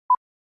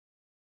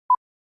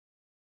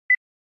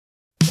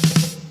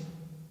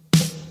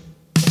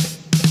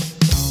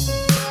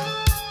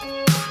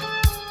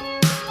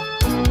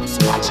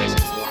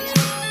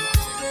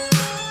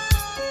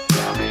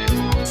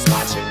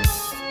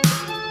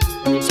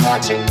Who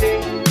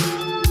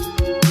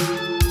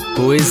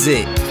is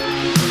it?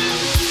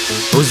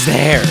 Who's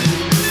there?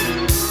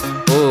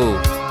 Oh,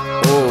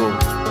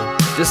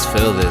 just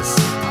feel this.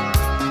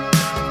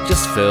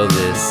 Just feel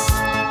this.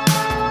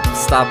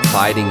 Stop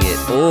fighting it.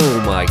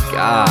 Oh my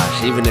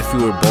gosh. Even if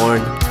you were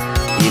born,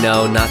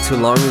 not too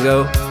long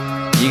ago,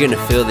 you're gonna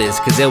feel this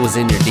because it was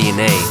in your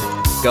DNA.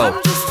 Go.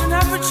 I'm just an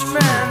average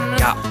man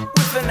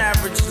with an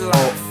average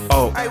life.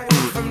 I work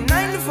from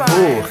 9 to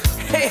 5.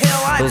 Hey,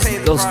 hell, I pay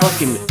the those price.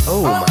 fucking.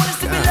 Oh All I my want is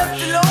to be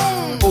left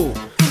alone.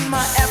 In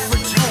my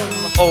average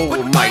home. Oh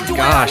But my mind you, I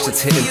gosh, always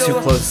it's hitting too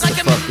feel close to like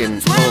I'm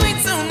fucking 20 home.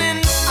 soon,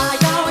 and I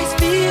always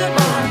feel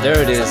There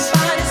it is.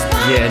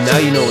 Yeah, now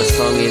you know what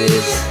song it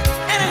is.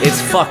 It's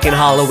fucking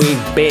Halloween,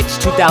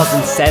 bitch.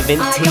 2017.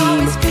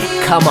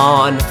 Come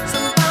on.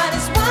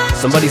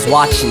 Somebody's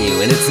watching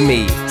you, and it's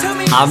me.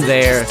 I'm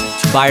there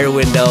by your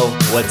window.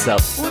 What's up?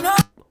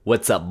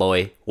 What's up,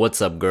 boy?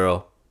 What's up,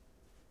 girl?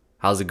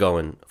 How's it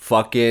going?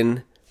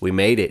 Fucking, we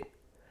made it.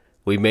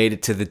 We made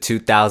it to the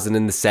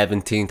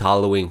 2017th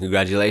Halloween.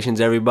 Congratulations,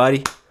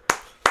 everybody.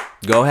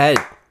 Go ahead.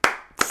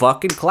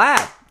 Fucking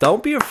clap.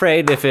 Don't be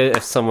afraid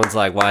if someone's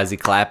like, why is he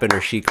clapping or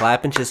she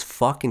clapping? Just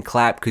fucking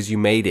clap because you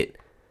made it.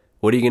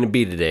 What are you going to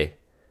be today?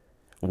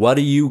 What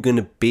are you going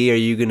to be? Are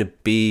you going to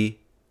be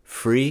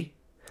free?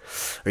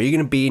 Are you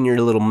going to be in your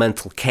little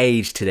mental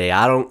cage today?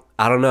 I don't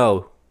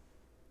know.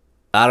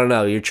 I don't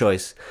know. Your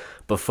choice.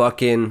 But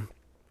fucking,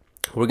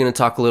 we're going to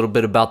talk a little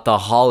bit about the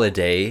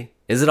holiday.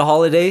 Is it a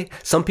holiday?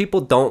 Some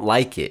people don't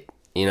like it,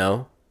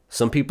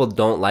 Some people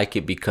don't like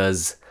it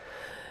because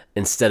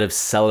instead of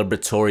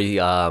celebratory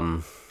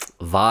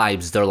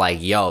vibes, they're like,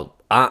 yo,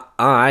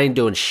 I ain't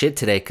doing shit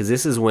today because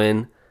this is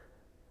when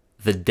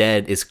the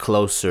dead is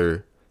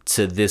closer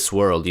to this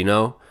world,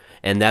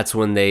 And that's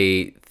when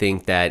they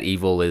think that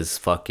evil is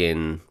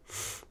fucking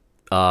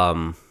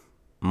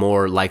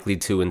more likely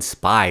to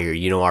inspire,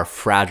 our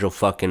fragile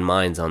fucking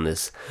minds on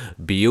this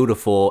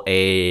beautiful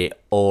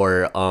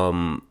or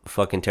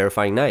fucking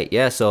terrifying night.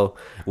 Yeah, so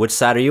which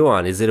side are you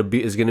on? Is it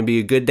gonna be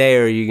a good day,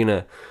 or are you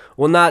gonna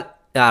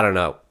I don't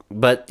know.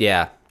 But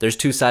yeah, there's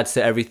 2 sides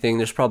to everything.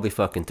 There's probably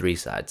fucking 3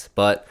 sides.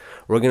 But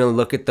we're gonna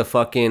look at the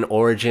fucking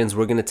origins.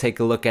 We're gonna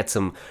take a look at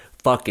some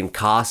fucking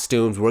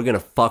costumes. We're gonna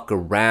fuck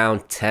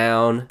around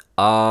town.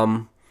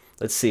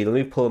 Let's see. Let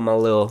me get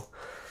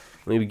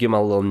my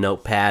little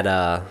notepad.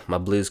 My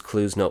Blues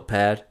Clues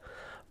notepad.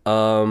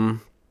 So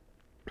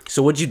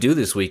what'd you do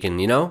this weekend?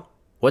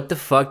 What the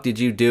fuck did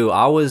you do?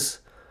 I was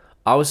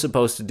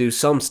supposed to do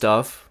some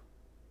stuff,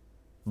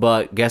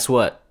 but guess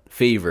what?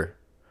 Fever.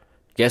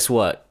 Guess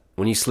what?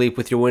 When you sleep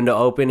with your window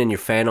open and your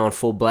fan on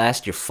full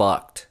blast, you're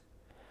fucked.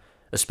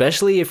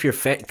 Especially if you're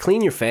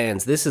clean your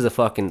fans. This is a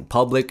fucking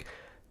public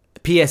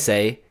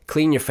PSA.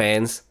 Clean your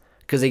fans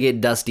because they get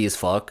dusty as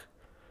fuck.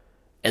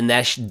 And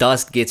that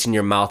dust gets in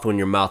your mouth when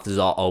your mouth is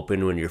all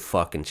open when you're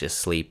fucking just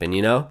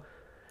sleeping,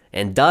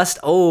 And dust,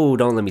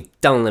 don't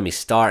let me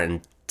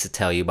start to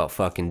tell you about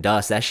fucking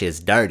dust. That shit's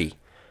dirty.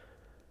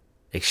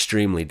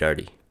 Extremely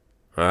dirty.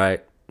 All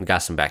right? We got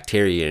some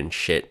bacteria and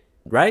shit,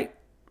 right?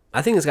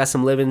 I think it's got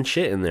some living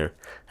shit in there.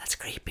 That's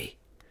creepy.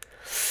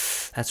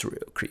 That's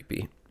real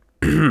creepy.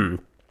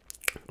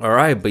 All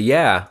right, but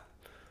yeah.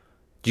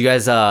 Did you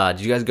guys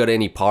go to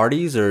any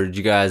parties, or did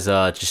you guys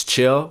just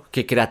chill,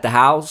 kick it at the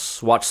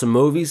house, watch some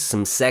movies,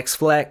 some sex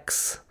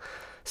flex?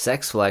 I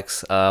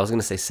was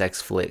gonna say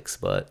sex flicks,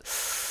 but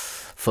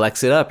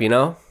flex it up,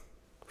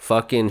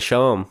 Fucking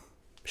show them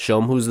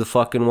who's the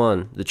fucking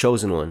one, the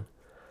chosen one.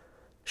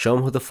 Show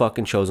them who the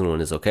fucking chosen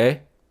one is,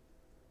 okay?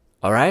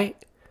 All right,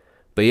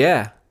 but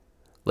yeah,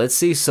 let's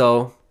see.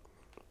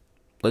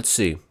 Let's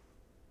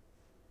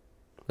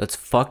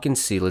fucking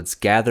see. Let's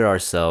gather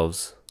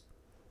ourselves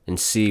and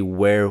see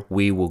where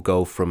we will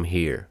go from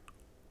here.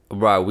 All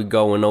right, we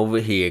going over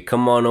here.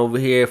 Come on over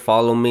here.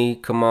 Follow me.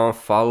 Come on,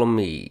 follow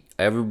me.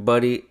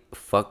 Everybody,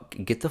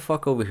 get the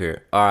fuck over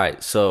here. All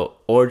right, so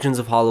origins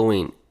of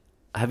Halloween.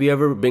 Have you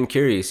ever been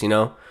curious,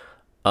 No,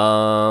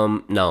 I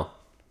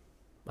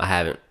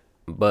haven't.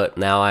 But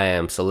now I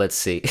am, so let's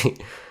see.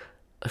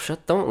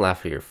 Don't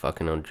laugh at your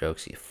fucking own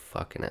jokes, you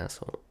fucking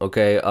asshole.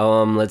 Okay,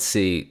 let's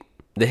see.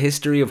 The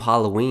history of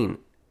Halloween.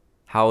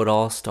 How it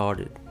all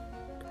started.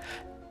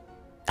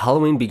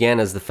 Halloween began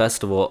as the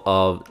festival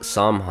of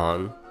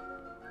Samhain,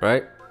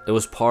 right? It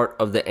was part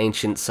of the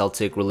ancient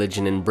Celtic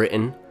religion in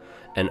Britain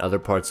and other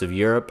parts of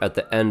Europe. At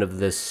the end of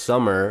this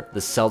summer, the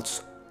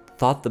Celts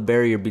thought the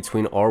barrier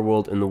between our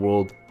world and the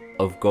world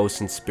of ghosts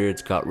and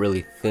spirits got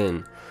really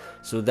thin.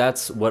 So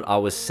that's what I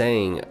was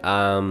saying.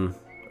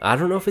 I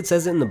don't know if it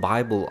says it in the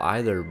Bible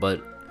either,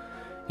 but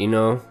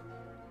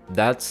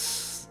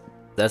that's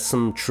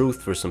some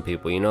truth for some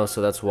people,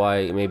 so that's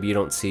why maybe you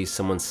don't see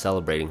someone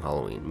celebrating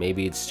Halloween.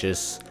 Maybe it's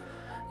just,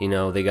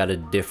 they got a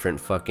different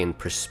fucking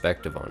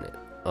perspective on it.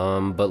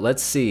 But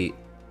let's see.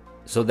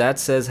 So that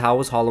says how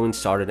was Halloween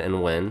started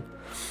and when.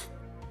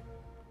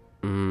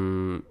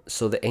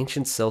 So the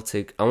ancient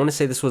Celtic, I want to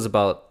say this was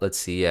about, let's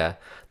see, yeah,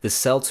 the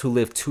Celts who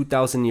lived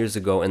 2,000 years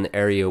ago in the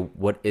area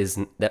what is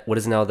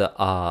now the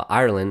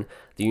Ireland,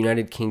 the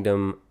United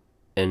Kingdom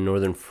and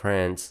northern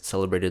France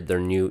celebrated their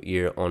new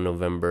year on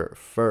November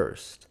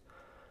 1st.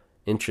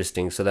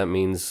 Interesting. So that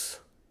means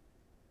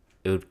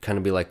it would kind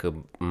of be like a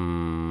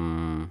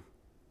New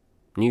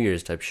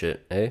Year's type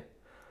shit, eh?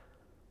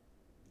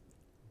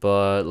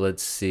 But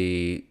let's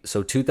see.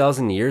 So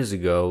 2,000 years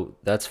ago,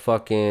 that's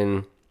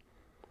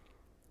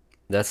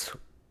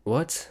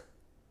what?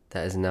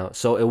 That is now.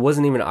 So it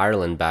wasn't even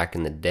Ireland back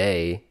in the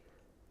day.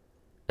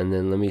 And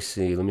then let me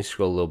see. Let me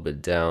scroll a little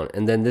bit down.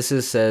 And then this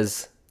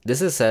says,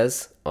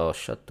 oh,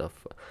 shut the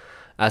fuck.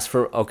 As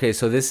for, okay,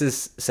 so this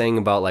is saying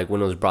about like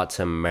when it was brought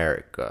to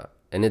America.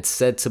 And it's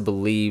said to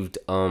believed,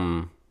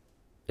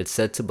 it's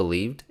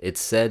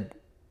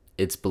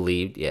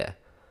believed, yeah,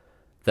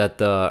 that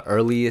the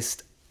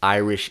earliest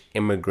Irish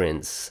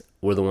immigrants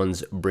were the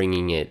ones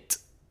bringing it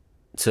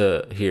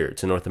to here,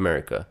 to North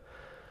America.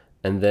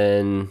 And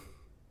then,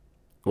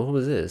 what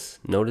was this?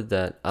 Noted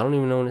that, I don't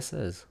even know what it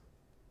says.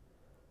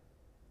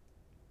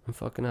 I'm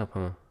fucking up,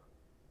 huh?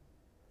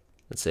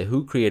 Let's say,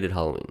 who created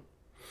Halloween?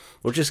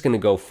 We're just gonna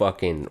go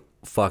fucking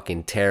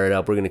tear it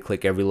up. We're gonna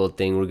click every little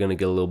thing. We're gonna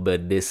get a little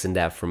bit of this and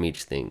that from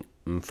each thing.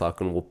 And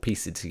we'll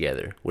piece it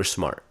together. We're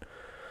smart.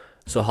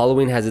 So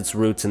Halloween has its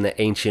roots in the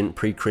ancient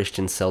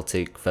pre-Christian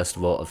Celtic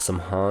festival of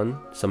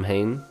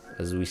Samhain,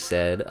 as we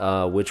said,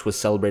 which was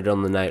celebrated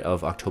on the night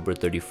of October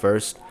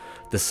 31st.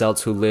 The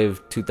Celts who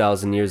lived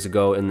 2,000 years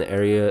ago in the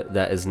area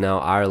that is now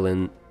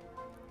Ireland,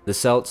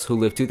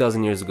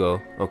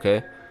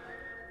 okay,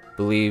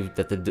 believed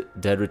that the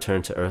dead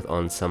returned to Earth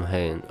on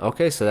Samhain.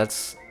 Okay, so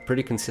that's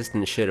pretty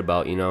consistent shit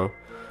about,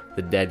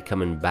 the dead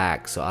coming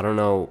back. So I don't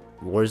know,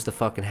 where's the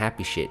fucking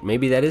happy shit?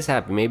 Maybe that is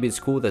happy. Maybe it's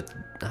cool that,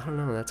 I don't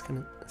know, that's kind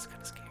of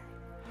scary.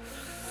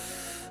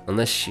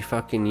 Unless you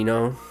fucking,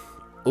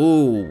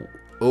 ooh,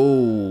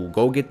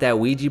 go get that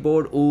Ouija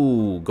board.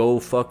 Ooh, go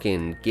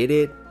fucking get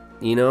it,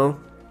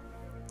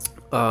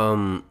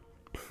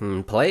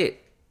 play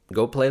it.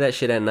 Go play that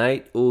shit at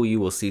night. Ooh,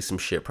 you will see some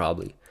shit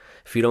probably.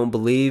 If you don't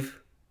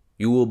believe,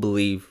 you will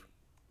believe.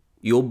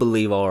 You'll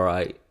believe, all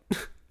right.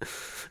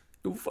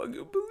 You'll fucking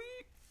believe.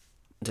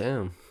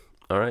 Damn.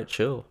 All right,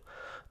 chill.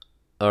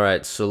 All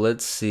right, so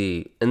let's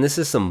see. And this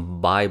is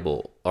some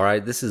Bible. All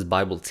right, this is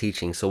Bible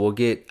teaching. So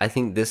I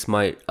think this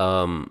might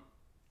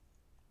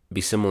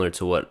be similar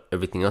to what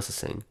everything else is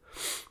saying.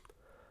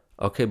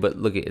 Okay, but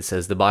look, it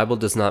says the Bible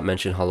does not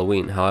mention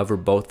Halloween. However,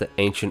 both the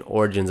ancient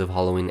origins of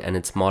Halloween and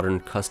its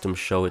modern customs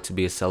show it to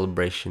be a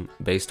celebration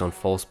based on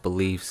false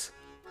beliefs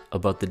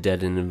about the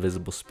dead and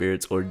invisible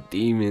spirits or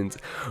demons.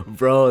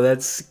 Bro,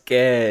 that's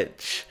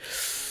sketch.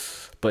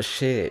 But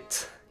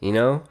shit,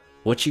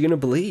 what you gonna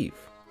believe?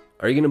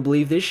 Are you gonna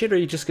believe this shit, or are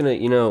you just gonna,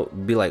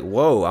 be like,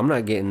 whoa, I'm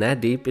not getting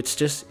that deep. It's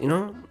just,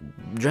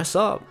 dress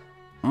up.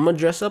 I'm gonna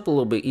dress up a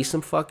little bit, eat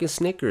some fucking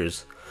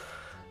Snickers.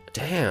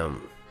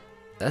 Damn,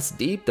 that's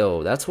deep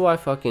though. That's why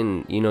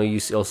fucking,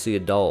 you'll see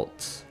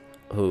adults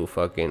who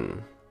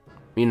fucking,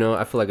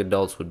 I feel like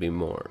adults would be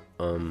more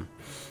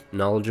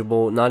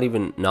knowledgeable, not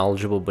even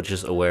knowledgeable, but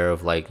just aware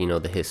of like,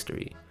 the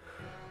history.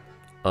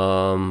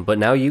 But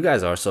now you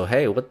guys are, so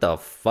hey, what the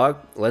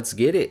fuck? Let's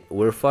get it.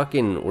 We're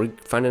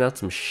finding out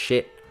some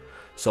shit.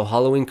 So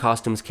Halloween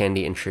costumes,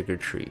 candy, and trick or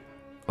treat.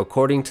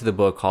 According to the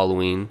book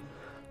Halloween,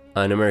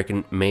 an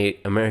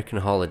American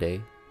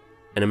holiday,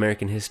 and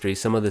American history,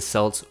 some of the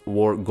Celts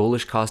wore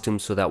ghoulish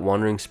costumes so that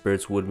wandering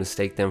spirits would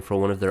mistake them for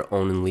one of their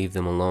own and leave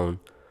them alone.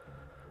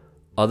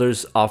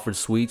 Others offered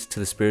sweets to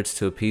the spirits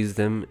to appease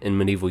them. In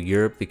medieval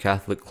Europe, the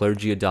Catholic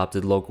clergy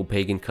adopted local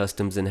pagan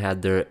customs and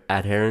had their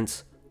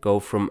adherents go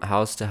from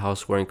house to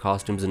house wearing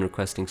costumes and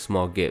requesting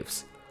small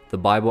gifts. The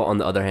Bible, on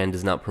the other hand,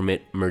 does not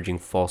permit merging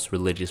false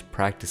religious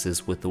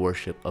practices with the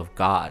worship of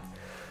God.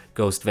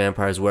 Ghosts,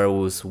 vampires,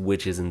 werewolves,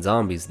 witches, and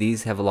zombies,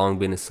 these have long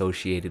been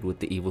associated with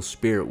the evil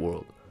spirit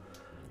world.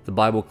 The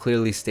Bible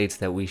clearly states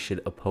that we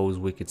should oppose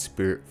wicked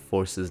spirit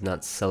forces,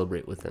 not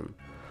celebrate with them.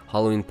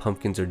 Halloween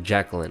pumpkins are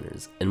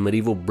jack-o'-lanterns. In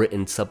medieval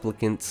Britain,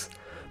 supplicants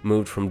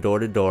moved from door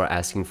to door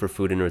asking for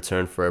food in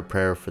return for a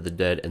prayer for the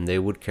dead, and they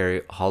would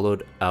carry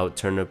hollowed-out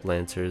turnip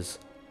lanterns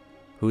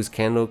whose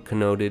candle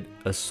connoted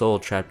a soul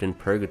trapped in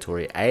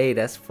purgatory. Hey,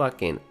 that's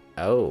fucking...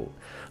 oh.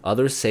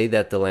 Others say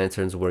that the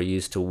lanterns were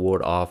used to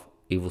ward off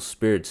evil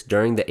spirits.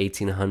 During the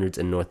 1800s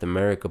in North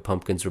America,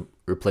 pumpkins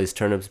replaced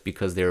turnips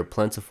because they were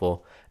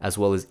plentiful as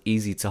well as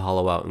easy to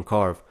hollow out and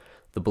carve.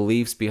 The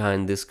beliefs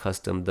behind this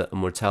custom, the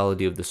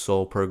immortality of the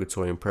soul,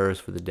 purgatory, and prayers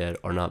for the dead,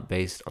 are not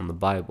based on the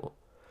Bible.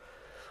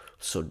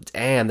 So,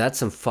 damn, that's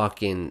some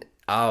fucking...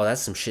 oh,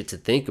 that's some shit to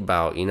think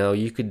about.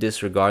 You could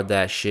disregard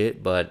that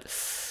shit, but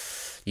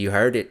you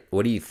heard it.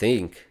 What do you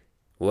think?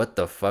 What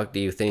the fuck do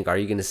you think? Are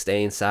you going to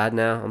stay inside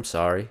now? I'm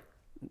sorry.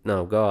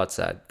 No, go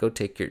outside. Go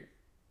take your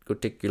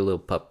little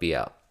puppy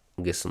out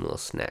and get some little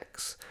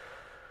snacks.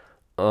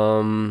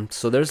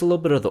 So there's a little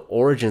bit of the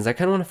origins. I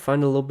kind of want to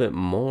find a little bit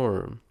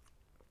more.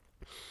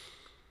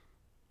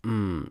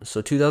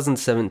 So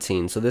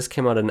 2017. So this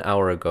came out an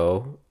hour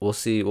ago. We'll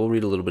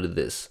read a little bit of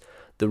this.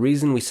 The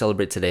reason we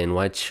celebrate today and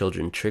why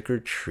children trick or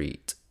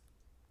treat.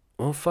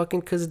 Well, fucking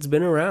because it's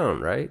been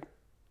around, right?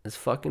 It's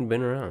fucking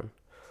been around.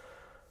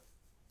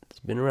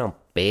 Been around,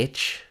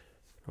 bitch.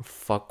 Don't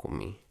fuck with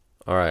me.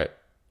 All right.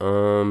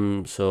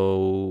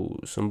 So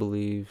some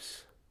believe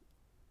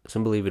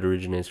it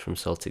originates from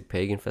Celtic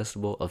pagan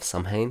festival of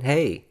Samhain.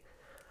 Hey,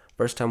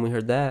 first time we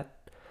heard that.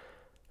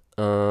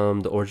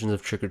 The origins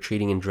of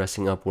trick-or-treating and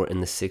dressing up were in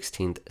the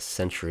 16th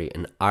century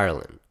in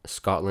Ireland,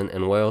 Scotland,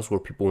 and Wales, where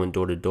people went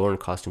door to door in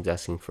costumes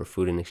asking for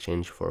food in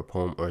exchange for a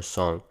poem or a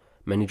song.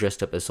 Many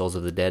dressed up as souls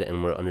of the dead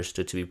and were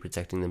understood to be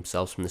protecting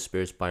themselves from the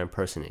spirits by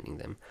impersonating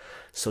them.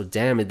 So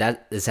damn,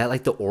 is that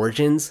like the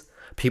origins?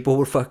 People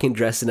were fucking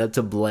dressing up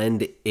to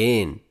blend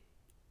in.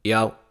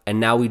 Yo.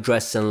 And now we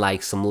dressing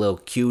like some little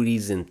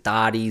cuties and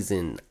thotties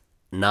and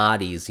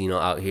naughties,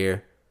 out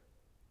here.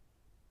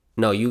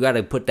 No, you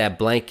gotta put that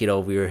blanket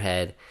over your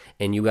head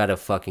and you gotta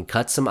fucking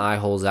cut some eye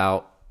holes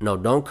out. No,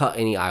 don't cut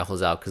any eye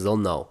holes out because they'll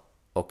know,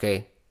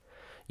 okay?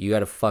 You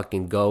gotta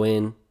fucking go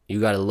in.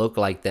 You gotta look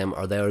like them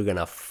or they're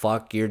gonna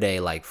fuck your day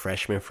like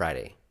Freshman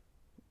Friday.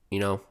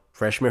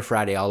 Freshman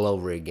Friday all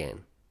over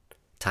again.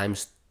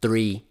 Times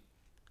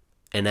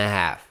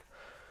 3.5.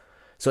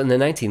 So in the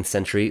 19th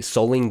century,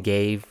 souling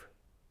gave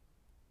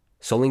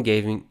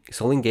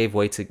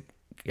way to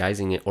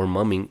guising it or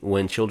mumming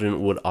when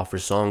children would offer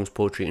songs,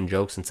 poetry, and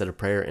jokes instead of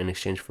prayer in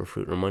exchange for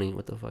fruit or money.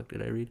 What the fuck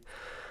did I read?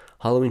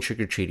 Halloween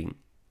trick-or-treating.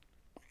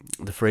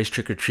 The phrase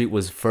trick-or-treat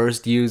was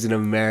first used in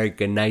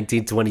America in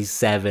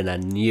 1927. I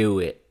knew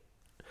it.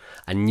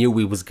 I knew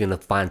we was gonna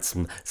find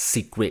some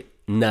secret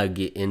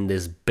nugget in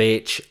this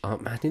bitch.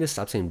 I need to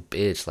stop saying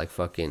bitch like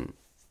fucking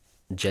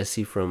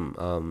Jesse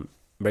from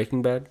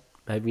Breaking Bad.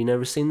 Have you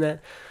never seen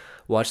that?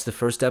 Watch the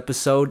first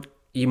episode.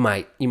 You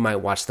might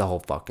watch the whole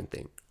fucking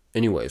thing.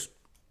 Anyways.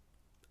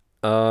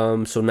 So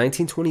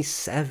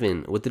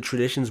 1927, with the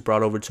traditions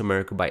brought over to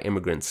America by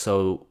immigrants,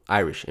 so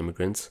Irish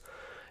immigrants,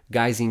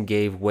 guising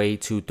gave way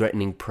to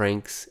threatening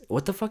pranks.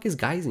 What the fuck is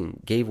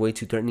guising? Gave way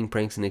to threatening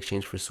pranks in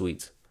exchange for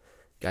sweets.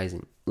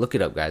 Guising. Look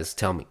it up, guys.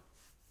 Tell me.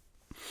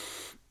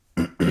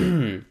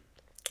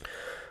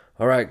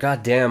 All right,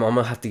 goddamn, I'm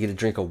gonna have to get a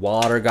drink of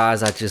water,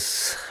 guys. I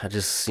just,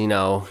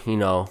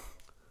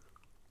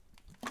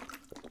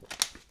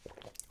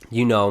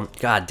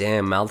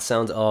 goddamn, mouth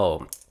sounds.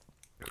 Oh,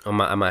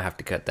 I might have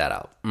to cut that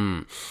out.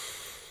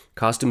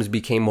 Costumes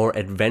became more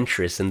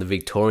adventurous in the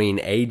Victorian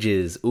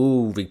ages.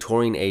 Ooh,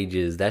 Victorian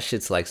ages. That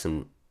shit's like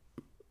some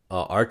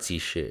artsy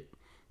shit.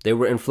 They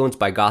were influenced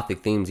by gothic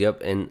themes,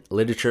 yep, and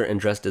literature, and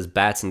dressed as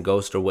bats and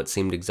ghosts or what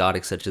seemed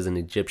exotic, such as an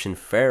Egyptian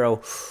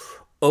pharaoh.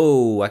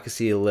 Oh, I could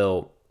see a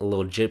little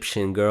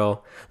Egyptian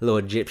girl, a little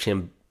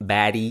Egyptian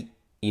baddie,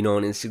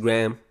 on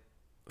Instagram,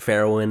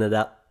 pharaohing it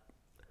up,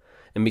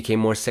 and became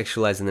more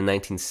sexualized in the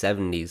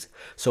 1970s.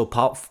 So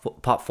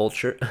pop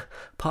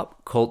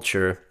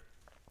culture,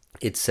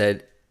 it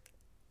said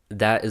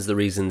that is the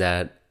reason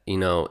that,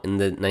 in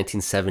the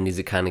 1970s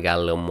it kind of got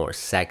a little more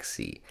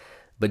sexy.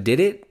 But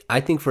did it?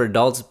 I think for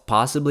adults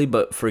possibly,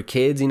 but for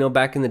kids,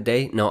 back in the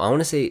day, no. I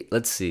want to say,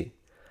 let's see.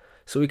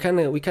 So we kind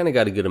of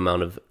got a good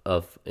amount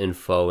of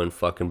info and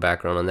fucking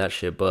background on that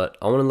shit, but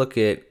I want to look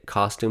at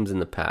costumes in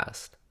the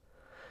past.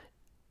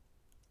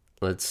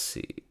 Let's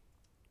see.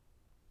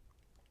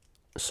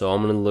 So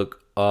I'm going to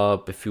look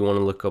up, if you want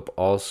to look up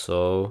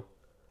also,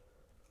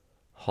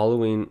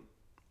 Halloween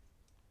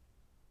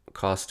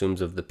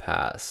costumes of the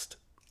past.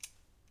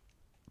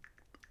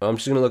 I'm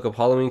just going to look up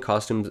Halloween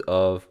costumes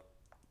of,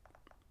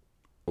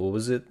 what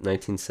was it?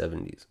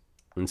 1970s.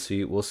 And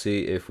we'll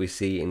see if we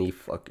see any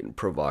fucking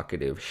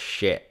provocative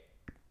shit.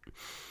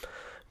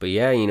 But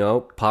yeah,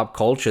 pop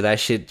culture, that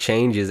shit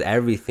changes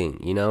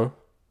everything,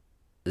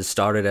 It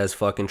started as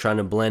fucking trying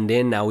to blend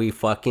in. Now we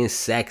fucking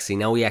sexy.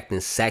 Now we acting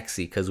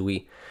sexy because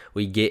we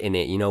getting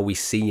it. We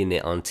seeing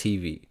it on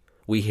TV.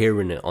 We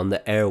hearing it on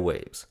the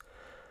airwaves.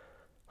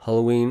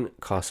 Halloween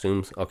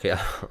costumes. Okay.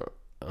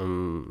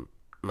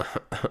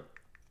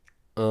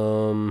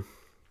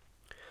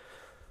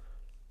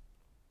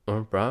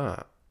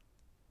 Bruh.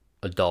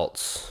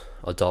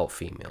 Adult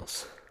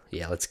females.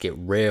 Yeah, let's get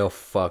real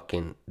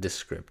fucking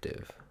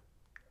descriptive.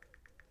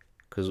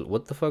 Because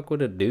what the fuck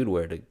would a dude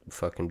wear to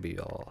fucking be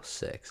all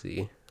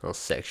sexy, all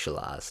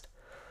sexualized?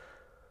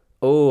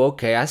 Oh,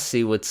 okay, I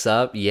see what's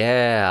up.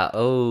 Yeah.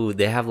 Oh,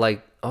 they have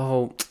like,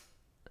 you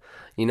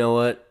know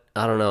what?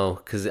 I don't know.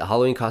 Because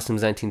Halloween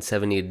costumes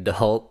 1970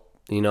 adult,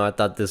 I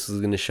thought this was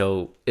going to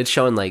show, it's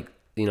showing like,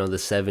 the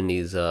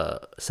 70s,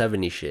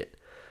 70s shit.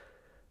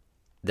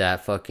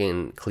 That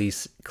fucking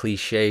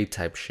cliche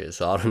type shit.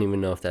 So I don't even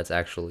know if that's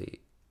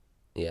actually,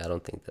 I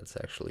don't think that's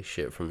actually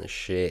shit from the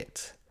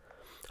shit.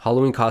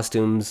 Halloween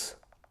costumes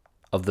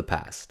of the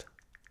past.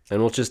 And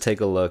we'll just take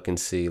a look and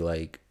see,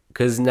 like,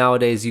 because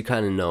nowadays you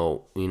kind of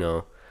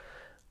know,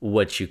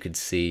 what you could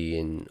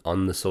see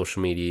on the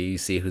social media. You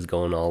see who's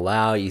going all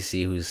out. You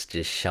see who's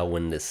just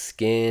showing the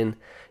skin.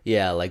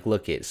 Yeah, like,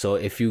 look it. So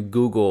if you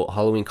Google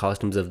Halloween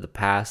costumes of the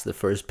past, the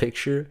first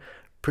picture,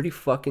 pretty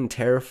fucking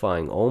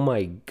terrifying. Oh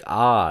my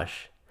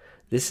gosh.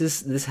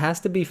 This has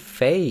to be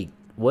fake.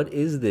 What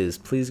is this?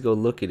 Please go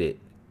look at it.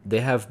 They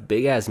have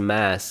big ass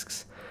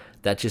masks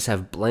that just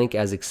have blank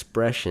as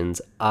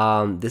expressions.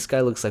 This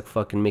guy looks like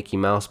fucking Mickey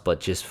Mouse, but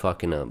just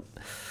fucking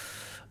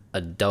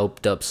a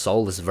doped up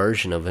soulless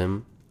version of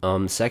him.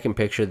 Second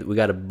picture, we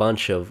got a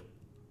bunch of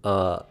we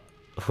got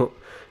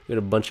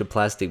a bunch of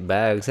plastic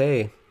bags.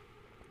 Hey,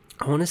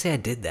 I want to say I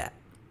did that.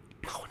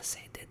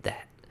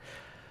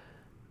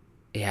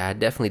 Yeah, I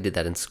definitely did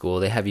that in school.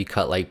 They have you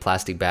cut like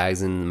plastic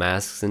bags and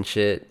masks and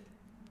shit.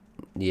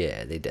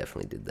 Yeah, they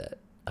definitely did that.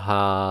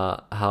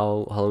 How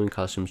Halloween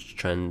costumes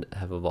trend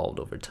have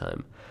evolved over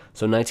time.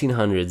 So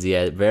 1900s,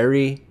 yeah,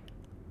 very,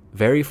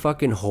 very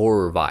fucking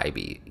horror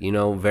vibey. You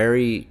know,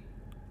 very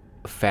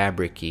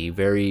fabricy,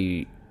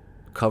 very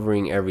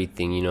covering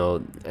everything. You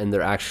know, and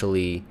they're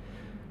actually.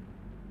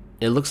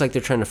 It looks like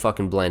they're trying to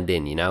fucking blend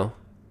in. You know,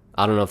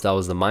 I don't know if that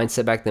was the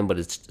mindset back then, but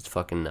it's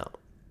fucking no.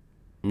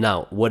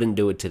 No, wouldn't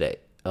do it today.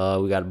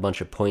 We got a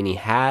bunch of pointy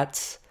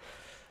hats.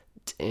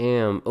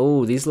 Damn.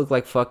 Oh, these look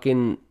like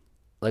fucking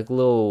like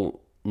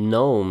little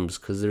gnomes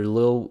because they're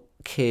little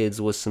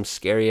kids with some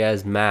scary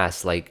ass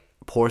masks, like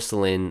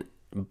porcelain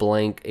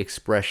blank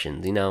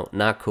expressions. You know,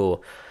 not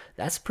cool.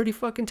 That's pretty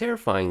fucking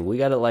terrifying. We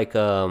got like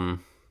a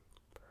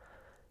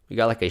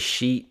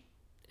sheet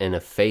and a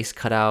face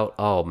cut out.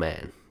 Oh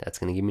man, that's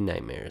gonna give me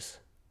nightmares.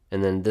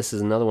 And then this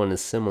is another one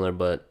that's similar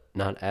but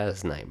not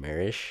as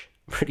nightmarish.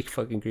 Pretty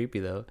fucking creepy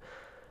though.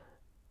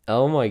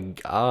 Oh my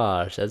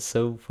gosh, that's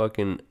so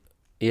fucking.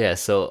 Yeah,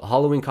 so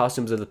Halloween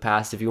costumes of the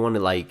past, if you want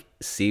to like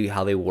see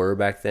how they were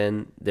back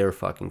then, they were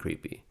fucking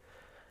creepy.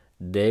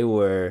 They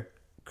were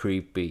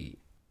creepy.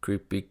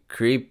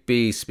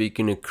 Creepy.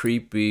 Speaking of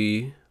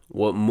creepy,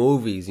 what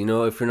movies? You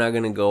know, if you're not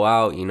gonna go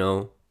out, you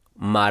know,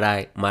 might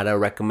I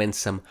recommend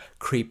some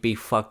creepy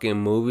fucking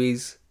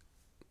movies?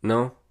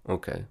 No?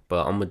 Okay,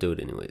 but I'm gonna do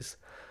it anyways.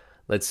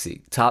 Let's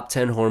see. Top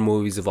 10 horror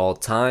movies of all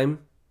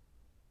time.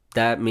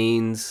 That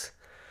means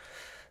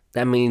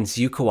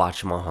you could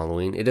watch them on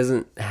Halloween. It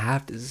doesn't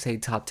have to say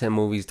top 10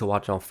 movies to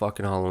watch on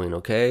fucking Halloween,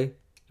 okay?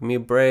 Give me a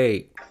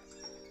break.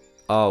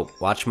 Oh,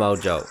 Watch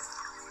Mojo.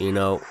 You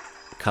know,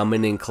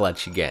 coming in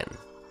clutch again.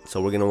 So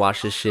we're gonna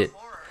watch this shit.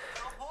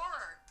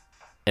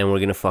 And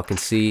we're gonna fucking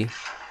see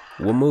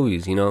what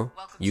movies, you know,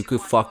 you could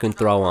fucking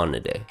throw on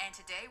today. And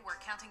today we're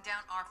counting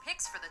down our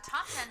picks for the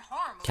top 10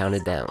 horror movies Count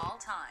it down. of all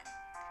time.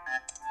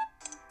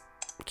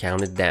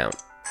 Count it down.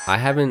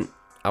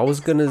 I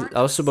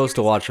was supposed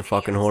to watch a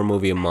fucking horror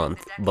movie a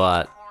month,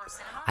 but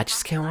I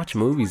just can't watch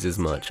movies as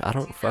much. I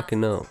don't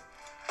fucking know.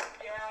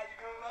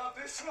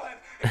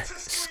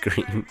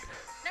 Scream.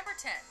 Number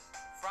 10,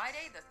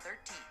 Friday the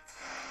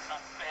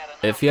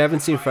 13th. If you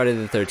haven't seen Friday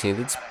the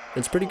 13th,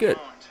 it's pretty good.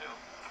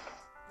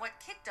 What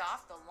kicked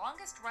off the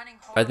longest running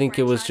horror I think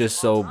it was franchise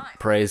just of all so time.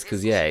 praised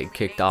because, yeah, it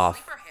kicked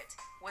off Sleeper hit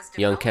was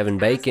young developed Kevin as a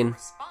Bacon.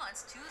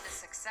 response to the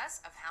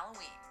success of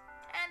Halloween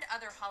and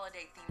other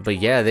holiday-themed But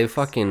yeah, they horror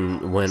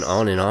fucking went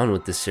on and on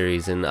with the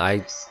series, and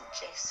I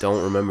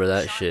don't remember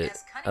that shit.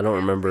 I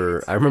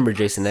remember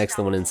Jason X,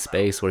 the one in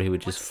space where he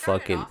would just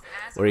fucking,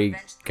 where he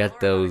got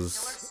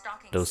those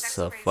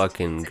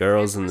fucking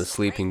girls in the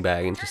sleeping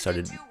bag and just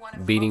started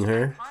beating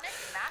her.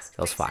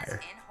 That was fire.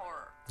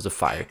 It was a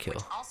fire kill.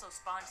 Which also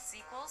spawned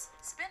sequels,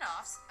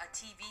 spin-offs, a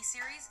TV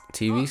series,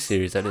 TV books,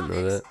 series, I didn't know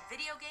comics, that.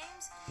 video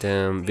games.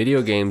 Damn,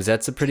 video games,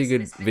 that's a pretty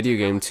good video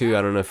game too.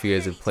 I don't know if you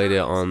guys have played it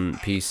on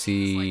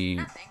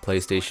PC,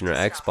 PlayStation, or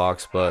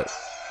Xbox, but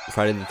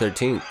Friday the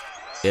 13th,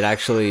 it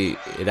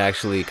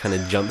actually kind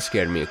of jump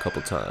scared me a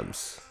couple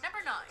times. Number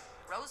 9,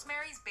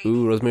 Rosemary's Baby.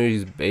 Ooh,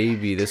 Rosemary's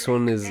Baby. This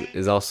one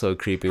is also a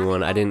creepy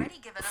one. I didn't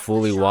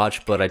fully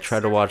watch, but I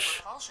tried to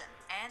watch.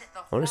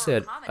 I want to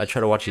say I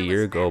tried to watch a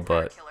year ago,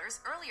 but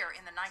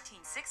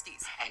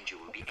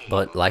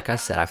like I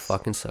said, I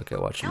fucking suck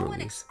at watching No one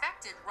movies.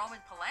 expected Roman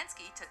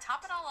Polanski to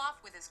top it all off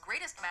with his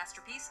greatest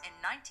masterpiece in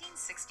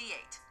 1968.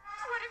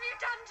 What have you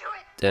done to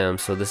it? Damn,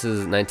 so this is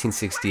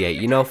 1968.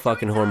 You know,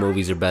 fucking horror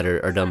movies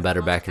are done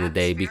better back in the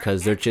day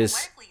because they're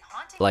just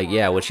like,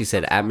 yeah, what she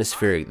said,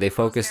 atmospheric. They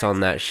focused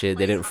on that shit.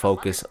 They didn't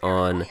focus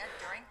on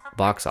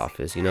box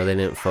office. You know, they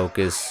didn't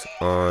focus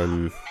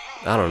on,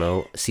 I don't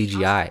know,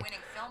 CGI.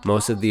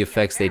 Most of the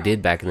effects they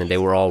did back in the day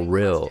were all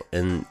real,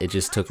 and it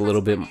just took a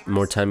little bit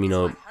more time, you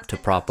know, to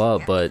prop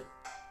up. But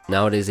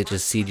nowadays, it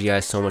just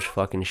CGI so much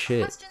fucking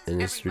shit,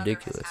 and it's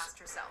ridiculous.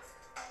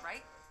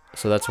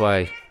 So that's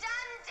why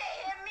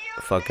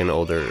fucking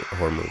older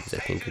horror movies, I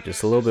think, are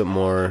just a little bit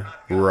more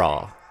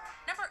raw.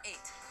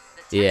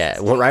 Yeah,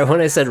 right when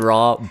I said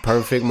raw,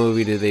 perfect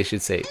movie they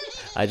should say.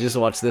 I just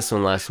watched this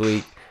one last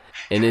week,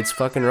 and it's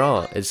fucking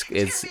raw.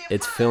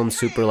 It's filmed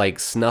super like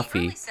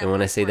snuffy, and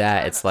when I say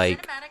that, it's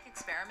like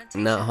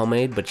not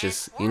homemade, but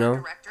just, you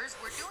know,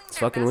 it's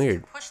fucking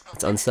weird.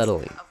 It's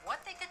unsettling.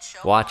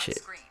 Watch it.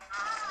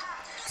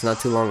 It's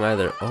not too long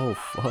either. Oh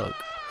fuck.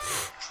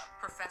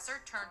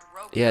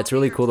 Yeah, it's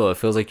really cool though. It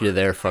feels like you're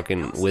there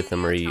fucking with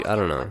them, or I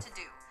don't know.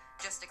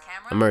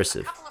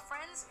 Immersive.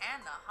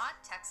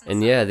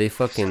 And yeah, they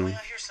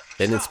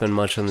didn't spend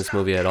much on this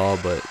movie at all,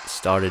 but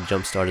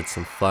jump started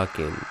some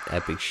fucking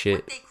epic shit.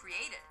 What they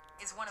created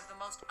is one of the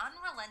most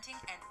unrelenting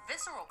and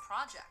visceral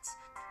projects,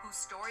 whose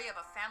story of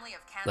a family of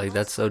cannibals Like,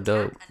 that's so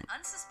dope. an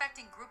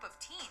unsuspecting group of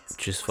teens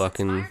Just was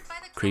fucking inspired by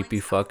the creepy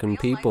killings of fucking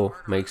real-life people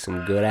murderers. make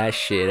some good ass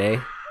shit,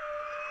 eh?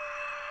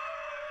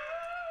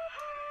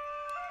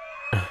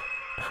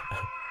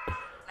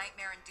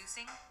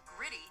 Nightmare-inducing,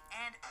 gritty,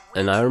 and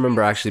And I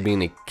remember actually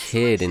being a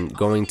kid and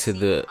going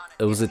to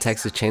it was a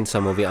Texas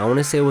Chainsaw movie. I want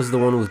to say it was the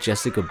one with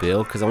Jessica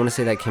Biel, because I want to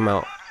say that came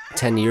out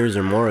 10 years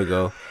or more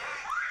ago.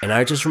 And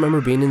I just remember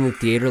being in the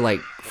theater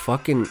like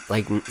fucking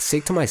like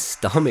sick to my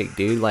stomach,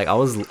 dude. Like I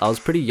was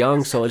pretty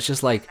young, so it's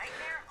just like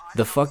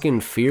the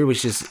fucking fear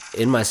was just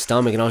in my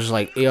stomach, and I was just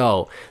like,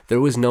 yo, there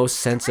was no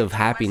sense of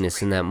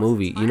happiness in that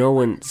movie. You know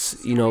when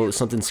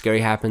something scary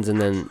happens and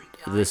then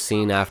the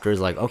scene after is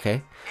like,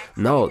 okay,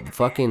 no,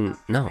 fucking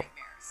no.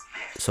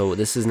 So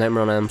this is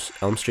Nightmare on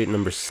Elm Street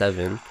number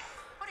 7.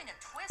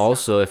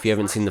 Also, if you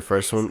haven't seen the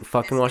first one,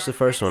 fucking watch the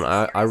first one.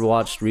 I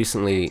watched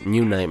recently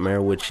New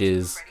Nightmare, which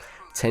is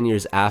 10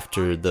 years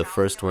after the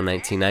first one,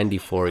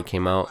 1994 it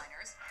came out,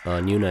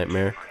 New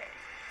Nightmare.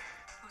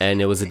 And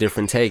it was a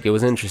different take. It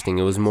was interesting.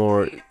 It was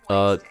more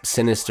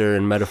sinister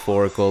and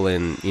metaphorical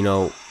and,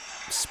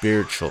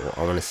 spiritual,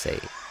 I want to say.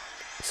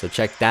 So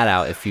check that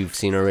out if you've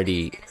seen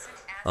already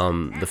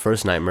the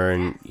first Nightmare,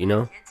 and,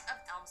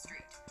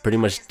 pretty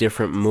much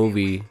different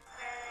movie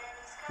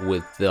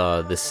with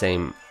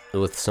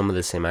with some of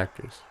the same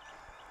actors.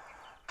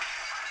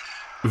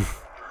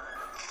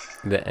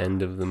 The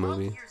end of the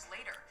movie. Years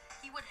later,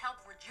 he would help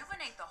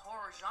rejuvenate the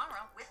horror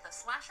genre with the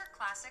slasher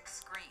classic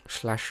Scream.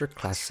 Slasher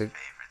classic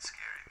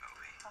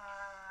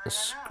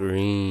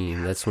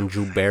Scream. That's when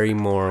Drew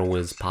Barrymore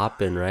was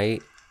popping,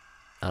 right?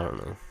 I don't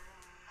know.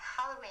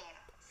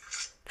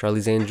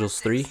 Charlie's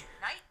Angels 3.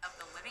 Night of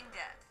the Living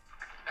Dead.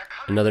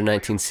 Another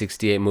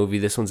 1968 movie.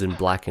 This one's in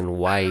black and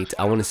white.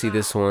 I want to see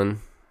this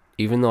one.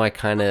 Even though I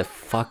kind of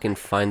fucking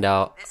found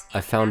out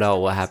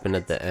what happened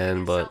at the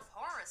end, but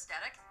Horror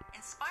aesthetic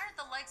inspired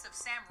the likes of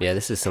Sam yeah, Raimi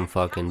this is some and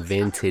fucking countless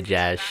vintage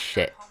ass other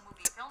shit. home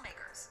movie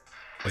filmmakers.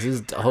 This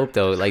is dope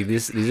though. Like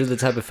these are the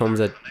type of films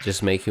that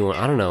just make you want,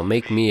 I don't know,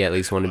 make me at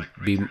least want to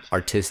be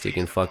artistic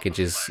and fucking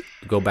just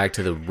go back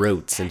to the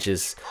roots, and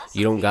just,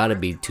 you don't gotta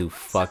be too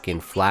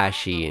fucking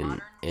flashy,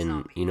 and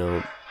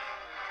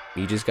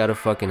you just gotta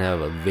fucking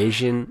have a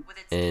vision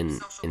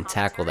and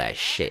tackle that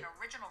shit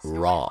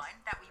raw.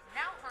 That we've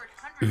now heard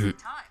hundreds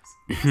of times.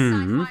 This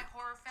sci-fi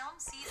horror film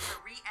sees the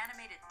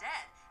reanimated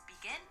dead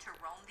begin to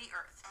roam the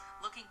earth,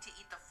 looking to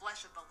eat the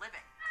flesh of the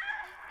living.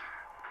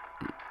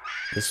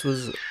 This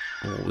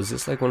was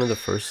this like one of the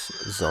first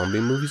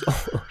zombie movies?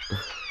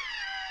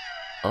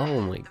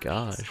 Oh my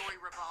gosh. Story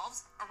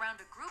revolves around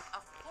a group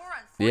of poor,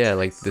 Yeah,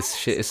 like this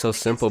shit is so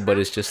simple, but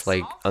it's just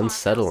like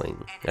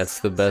unsettling. That's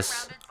the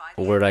best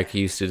word I could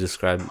use to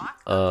describe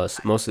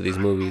most of these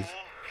movies.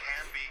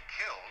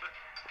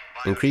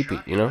 And creepy,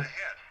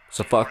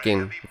 So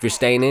fucking, if you're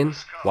staying in,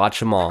 watch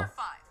them all. 5.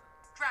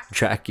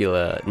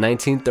 Dracula,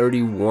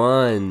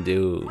 1931,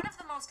 dude. One of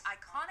the most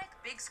iconic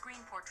big screen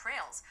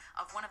portrayals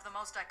of one of the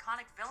most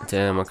iconic villains.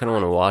 Damn, I kind of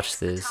want to watch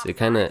this.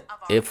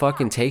 It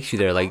fucking takes you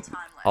there. Like,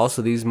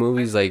 also these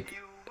movies, like,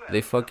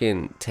 they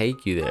fucking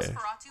take you there.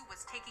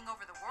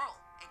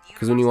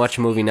 Because when you watch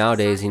a movie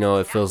nowadays,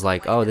 it feels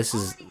like, oh, this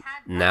is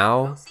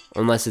now,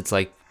 unless it's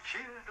like,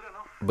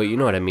 but you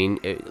know what I mean?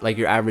 Like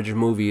your average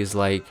movie is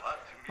like,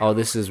 oh,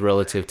 this is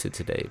relative to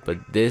today.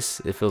 But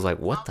this, it feels like,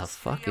 what the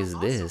fuck is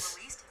this?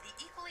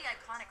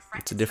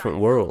 It's a different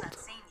world.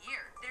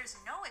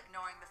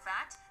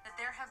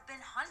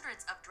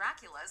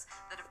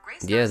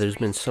 Yeah, there's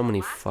been so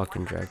many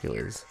fucking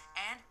Draculas.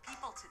 And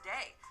people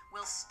today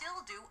will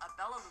still do a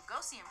Bela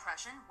Lugosi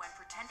impression when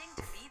pretending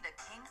to be the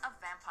king of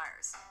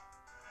vampires.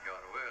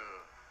 Your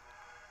will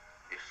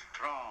is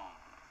strong,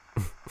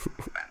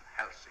 Van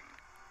Helsing.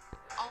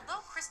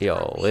 Although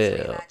Yo,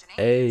 Will,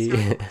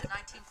 hey.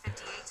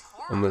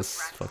 I'm gonna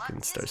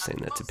fucking start saying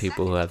that to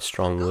people who have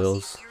strong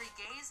wills.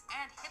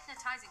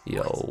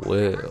 Yo,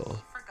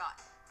 Will.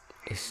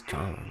 It's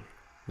strong.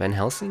 Van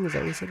Helsing, is that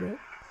what you said, right?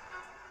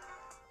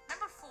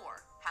 Number 4,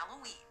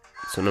 Halloween.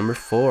 So number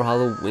 4,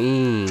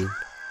 Halloween.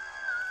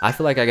 I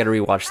feel like I gotta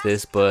rewatch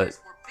this, but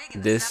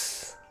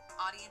this,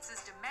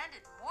 Audiences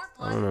demanded more I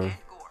blood don't know. and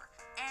gore,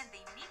 and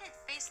they needed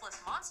faceless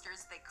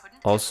monsters they couldn't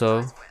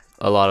Also, empathize with.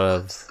 a lot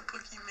of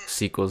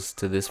sequels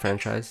to this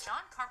franchise. John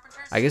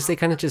Carpenter's I guess they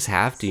kind of just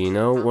have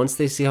to, Once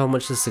they see how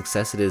much the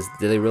success it is,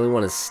 do they really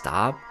want to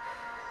stop?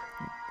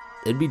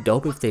 It'd be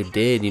dope if they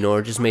did,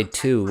 or just made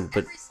 2,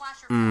 but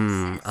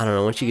I don't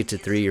know. Once you get to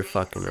 3, you're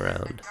fucking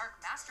around.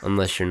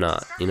 Unless you're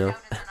not,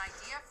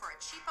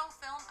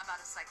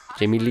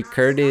 Jamie Lee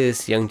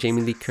Curtis, young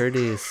Jamie Lee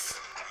Curtis.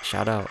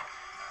 Shout out.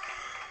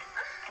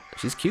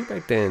 She's cute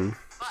back then.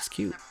 She's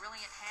cute.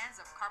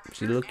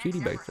 She's a little cutie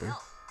back then.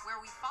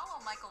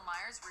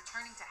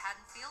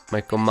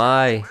 Michael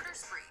Mai.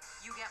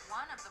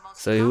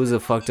 So he was a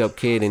fucked up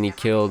kid and he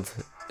killed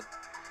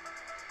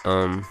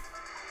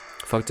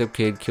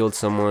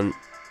someone,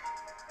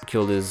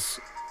 killed his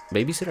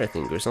babysitter, I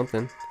think, or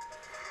something.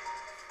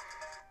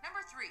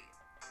 Number 3,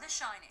 The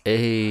Shining.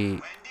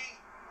 Hey,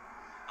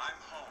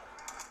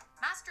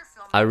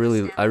 I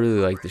really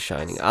like The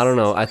Shining. I don't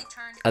know.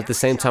 At the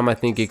same time, I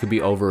think it could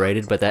be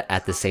overrated, but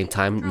at the same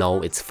time,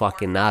 no, it's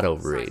fucking not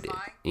overrated.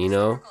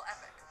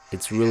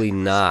 It's really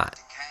not.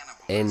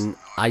 And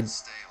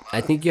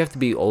I think you have to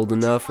be old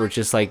enough, or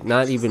just like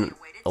not even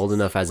old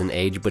enough as an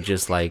age, but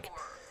just like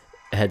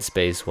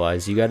headspace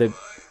wise. You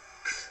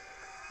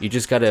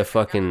just gotta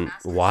fucking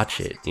watch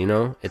it. You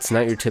know, it's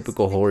not your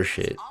typical horror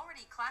shit.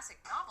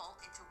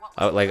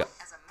 Like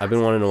I've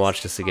been wanting to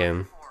watch this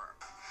again,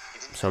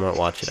 so I'm gonna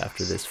watch it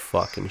after this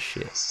fucking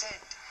shit.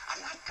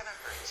 I'm not gonna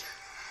hurt you.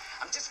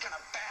 I'm just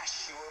gonna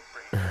bash your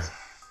brains.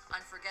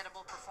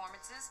 Unforgettable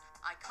performances,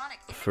 iconic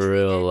For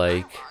real,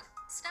 like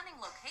stunning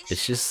locations,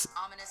 it's just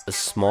a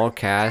small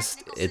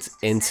cast. It's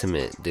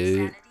intimate,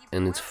 dude,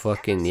 and it's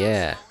fucking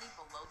yeah.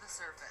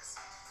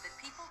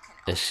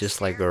 It's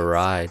just like a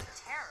ride.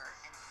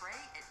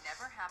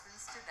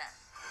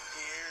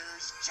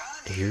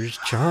 Here's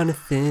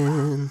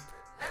Jonathan.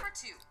 Number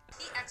 2,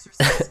 The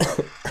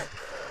Exorcist.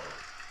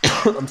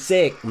 I'm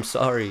sick. I'm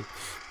sorry.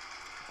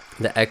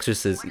 The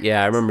Exorcist.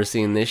 Yeah, I remember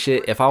seeing this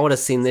shit. If I would have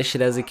seen this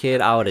shit as a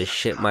kid, I would have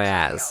shit my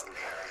ass.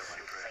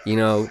 You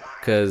know,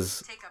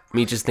 because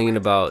me just thinking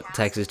about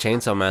Texas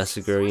Chainsaw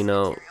Massacre, you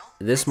know,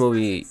 this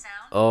movie,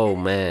 oh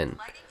man,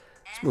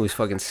 this movie's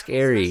fucking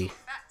scary.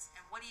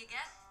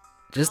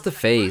 Just the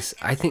face.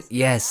 I think,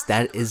 yes,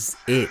 that is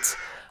it.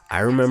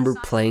 I remember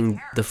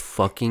playing the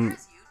fucking,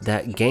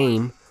 that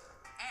game.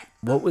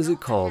 What was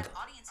it called?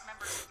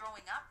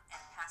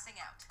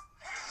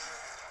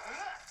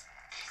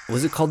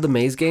 Was it called the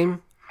Maze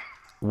Game?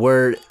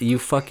 Where you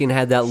fucking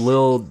had that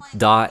little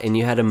dot and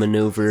you had to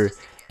maneuver,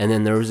 and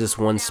then there was this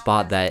one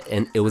spot that,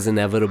 and it was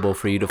inevitable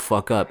for you to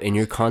fuck up, and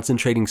you're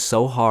concentrating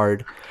so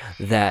hard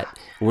that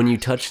when you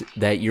touch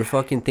that, you're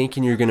fucking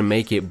thinking you're gonna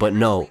make it, but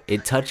no,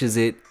 it touches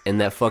it, and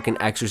that fucking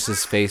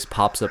exorcist face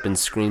pops up and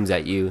screams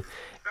at you.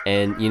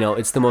 And you know,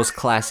 it's the most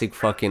classic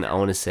fucking, I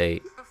want to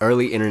say,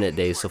 early internet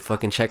days. So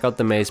fucking check out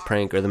the Maze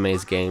Prank or the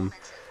Maze Game.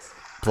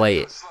 Play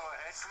it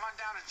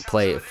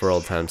for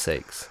old time's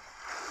sakes.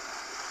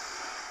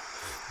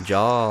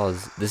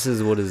 Jaws. This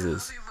is, what is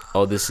this?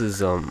 Oh, this is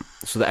so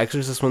the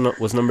Exorcist one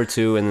was number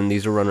 2, and then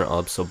these are runner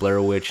up. So Blair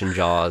Witch and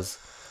Jaws.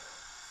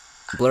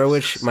 Blair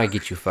Witch might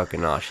get you fucking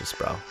nauseous,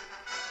 bro,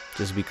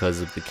 just because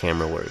of the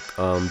camera work.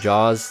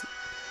 Jaws,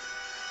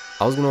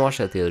 I was gonna watch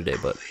that the other day,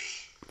 but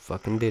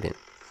fucking didn't.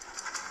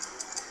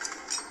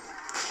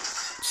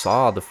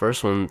 Saw, the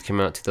first one came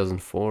out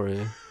 2004.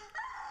 Yeah,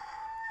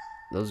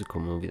 that was a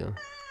cool movie though.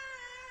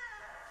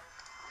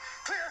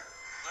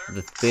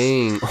 The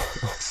Thing.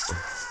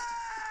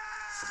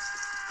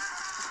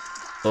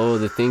 Oh,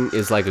 The Thing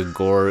is like a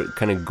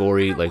kind of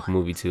gory like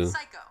movie too.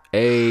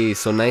 Hey,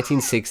 so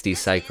 1960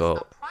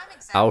 Psycho.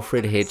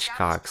 Alfred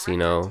Hitchcock's, you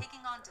know,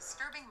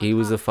 he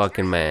was a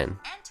fucking man.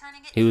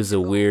 He was a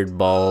weird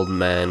bald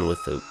man with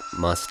a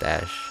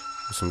mustache,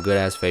 with some good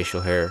ass facial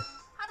hair,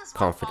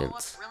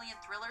 confidence.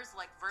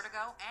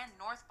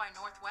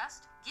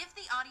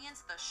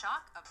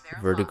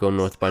 Vertigo,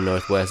 North by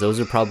Northwest. Those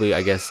are probably,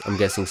 I guess, I'm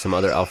guessing some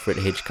other Alfred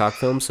Hitchcock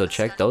films, so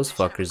check those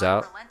fuckers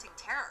out.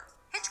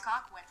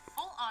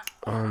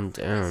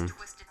 Damn.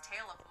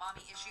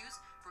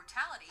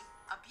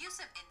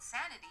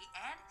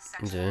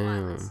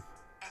 Damn.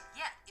 And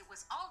yet, it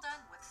was all done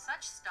with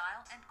such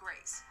style and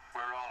grace.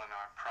 We're all in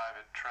our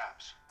private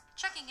traps.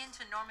 Checking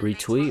into Norman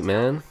Retweet,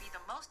 man. would be the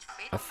most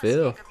fatal I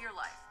feel. mistake of your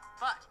life,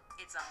 but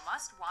it's a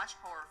must-watch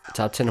horror film.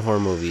 Top 10 horror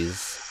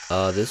movies.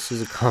 This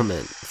is a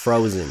comment.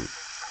 Frozen,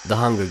 The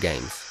Hunger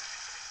Games,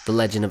 The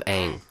Legend of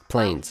Aang,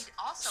 Planes,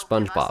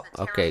 SpongeBob.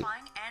 Okay.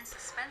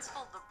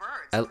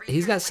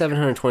 He's got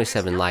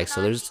 727 likes,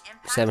 so there's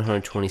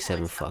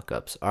 727 fuck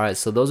ups. All right,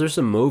 so those are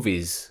some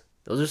movies.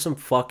 Those are some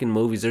fucking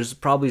movies. There's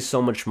probably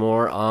so much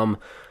more.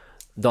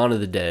 Dawn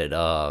of the Dead,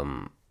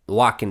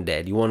 Walking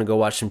Dead. You want to go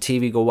watch some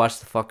TV? Go watch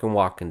the fucking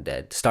Walking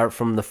Dead. Start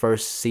from the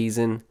first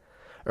season,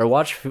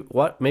 or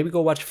maybe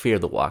go watch Fear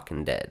the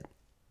Walking Dead.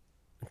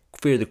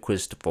 Fear the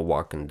Christopher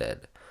Walking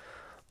Dead.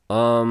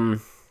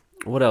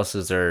 What else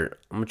is there?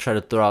 I'm gonna try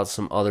to throw out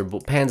some other.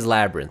 Pan's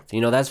Labyrinth.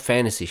 You know, that's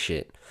fantasy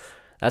shit.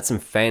 That's some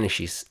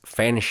fantasy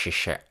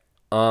shit.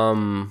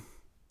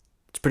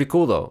 It's pretty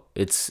cool though.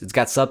 It's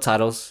got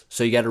subtitles,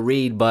 so you got to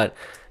read, but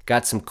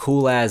got some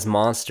cool ass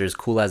monsters,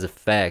 cool ass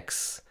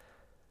effects.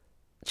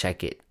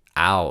 Check it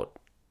out.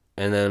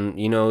 And then,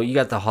 you know, you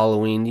got the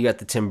Halloween, you got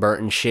the Tim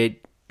Burton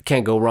shit.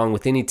 Can't go wrong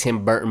with any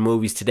Tim Burton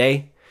movies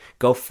today.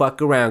 Go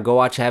fuck around. Go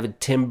watch have a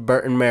Tim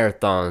Burton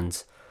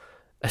marathons.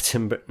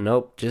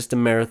 Nope, just a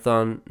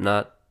marathon,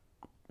 not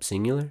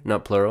singular,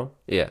 not plural.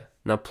 Yeah,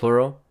 not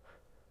plural.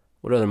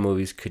 What other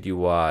movies could you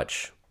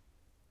watch?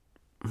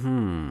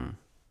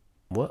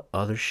 What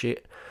other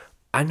shit?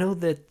 I know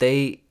that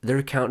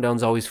their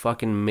countdowns always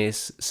fucking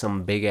miss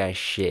some big ass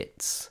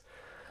shits.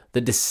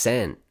 The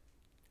Descent.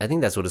 I think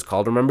that's what it's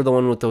called. Remember the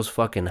one with those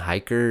fucking those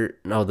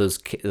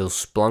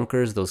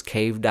splunkers, those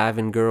cave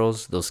diving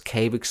girls, those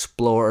cave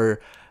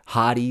explorer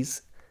hotties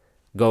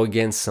go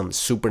against some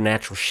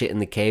supernatural shit in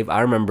the cave.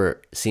 I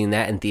remember seeing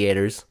that in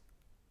theaters.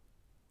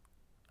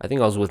 I think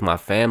I was with my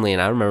family,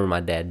 and I remember my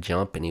dad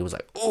jumping. He was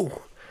like,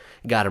 "Oh,"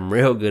 got him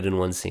real good in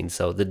one scene.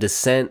 So The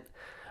Descent.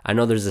 I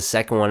know there's a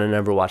second one. I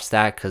never watched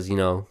that because, you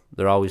know,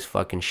 they're always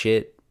fucking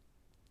shit.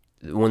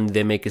 when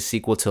they make a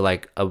sequel to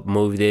like a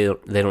movie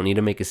they don't need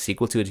to make a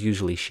sequel to, it's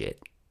usually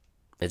shit.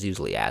 It's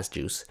usually ass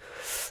juice.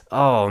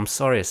 Oh, I'm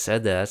sorry I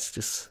said that.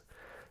 It's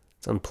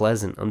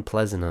unpleasant.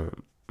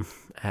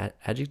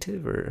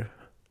 Adjective or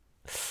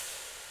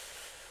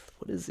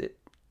what is it?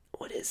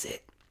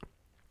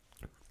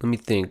 Let me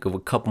think of a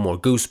couple more.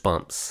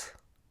 Goosebumps.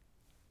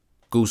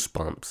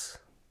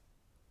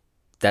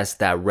 That's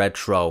that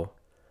retro.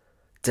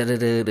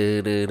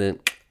 Yeah.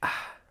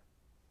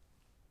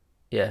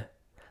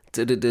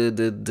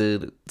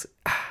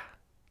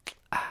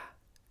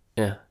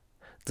 Yeah.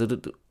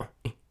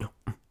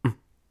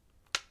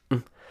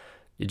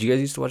 Did you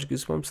guys used to watch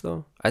Goosebumps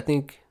though? I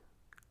think,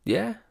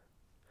 yeah.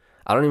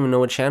 I don't even know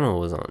what channel it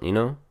was on, you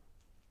know?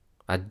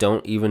 I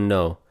don't even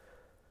know.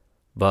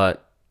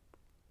 But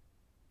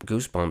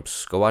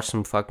Goosebumps. Go watch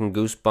some fucking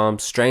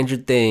Goosebumps. Stranger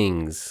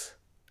Things.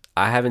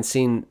 I haven't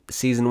seen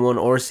season 1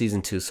 or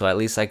season 2, so at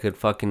least I could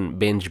fucking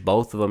binge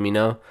both of them, you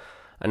know?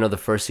 I know the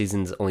first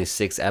season's only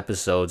 6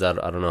 episodes. I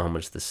don't know how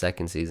much the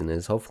second season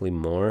is. Hopefully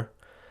more.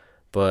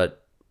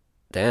 But,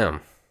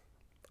 damn.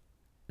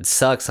 It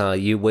sucks, huh?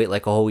 You wait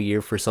like a whole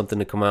year for something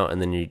to come out,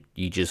 and then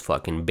you just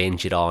fucking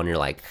binge it all, and you're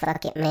like,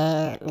 fuck it,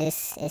 man.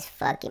 This is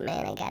fuck it,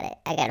 man.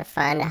 I gotta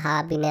find a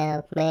hobby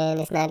now, man.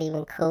 It's not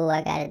even cool.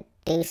 I gotta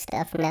do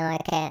stuff now.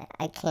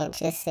 I can't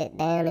just sit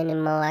down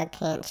anymore. I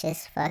can't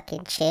just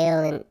fucking chill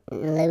and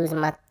lose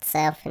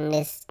myself in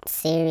this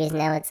series.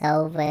 Now it's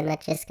over, and I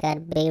just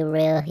gotta be a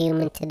real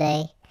human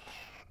today.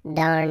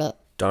 Darn it.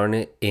 darn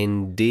it,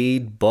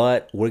 indeed.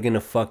 But we're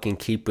gonna fucking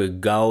keep it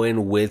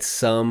going with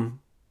some,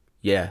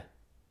 yeah.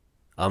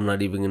 I'm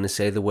not even gonna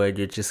say the word,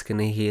 you're just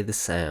gonna hear the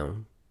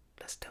sound.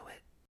 Let's do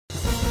it.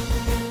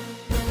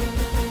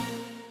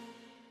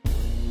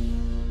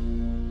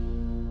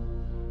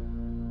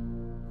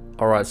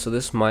 Alright, so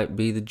this might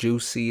be the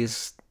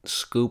juiciest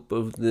scoop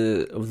of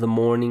the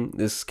morning.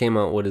 This came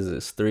out, what is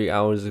this, 3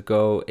 hours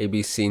ago,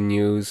 ABC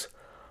News.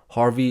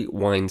 Harvey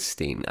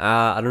Weinstein.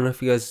 I don't know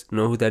if you guys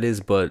know who that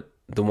is, but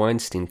the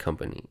Weinstein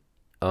Company.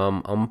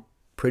 I'm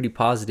pretty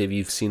positive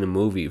you've seen a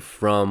movie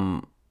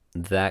from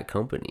that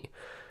company.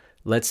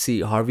 Let's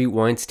see, Harvey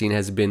Weinstein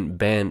has been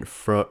banned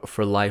for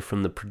life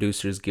from the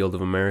Producers Guild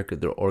of America,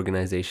 their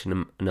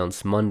organization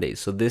announced Monday.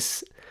 So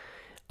this,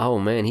 oh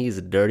man, he's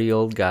a dirty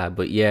old guy.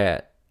 But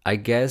yeah, I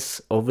guess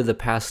over the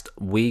past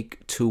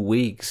week, 2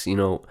 weeks, you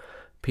know,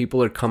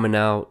 people are coming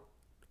out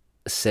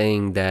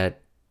saying that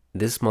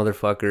this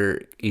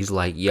motherfucker, he's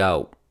like,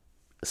 yo,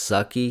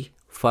 sucky,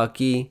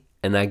 fucky,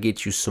 and I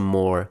get you some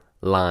more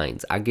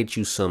lines. I get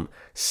you some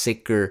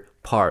sicker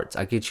parts.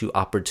 I get you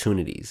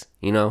opportunities,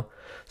 you know?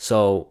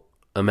 So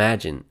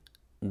imagine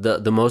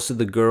the most of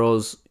the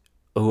girls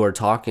who are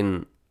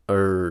talking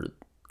or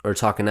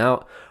talking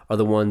out are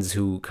the ones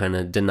who kind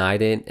of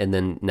denied it, and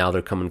then now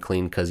they're coming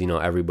clean because, you know,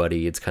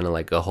 everybody, it's kind of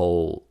like a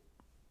whole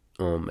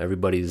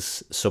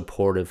everybody's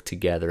supportive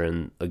together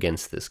and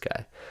against this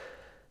guy.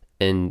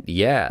 And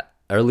yeah,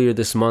 earlier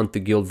this month the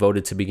guild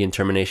voted to begin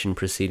termination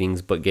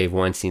proceedings but gave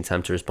Weinstein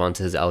time to respond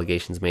to his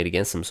allegations made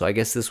against him. So I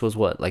guess this was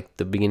what, like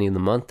the beginning of the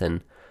month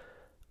then.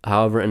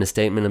 However, in a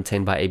statement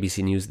obtained by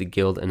ABC News, the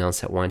guild announced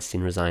that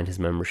Weinstein resigned his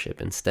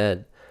membership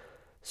instead.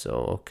 So,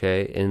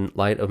 okay. In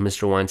light of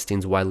Mr.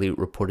 Weinstein's widely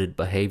reported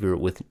behavior,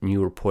 with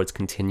new reports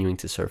continuing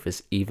to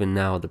surface, even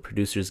now, the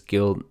Producers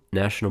Guild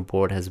National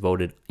Board has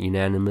voted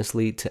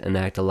unanimously to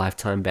enact a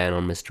lifetime ban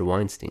on Mr.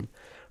 Weinstein,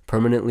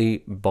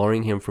 permanently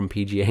barring him from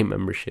PGA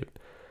membership.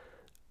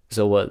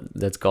 So what?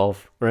 That's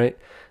golf, right?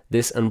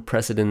 This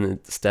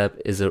unprecedented step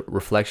is a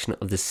reflection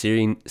of the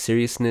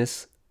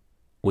seriousness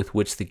with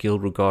which the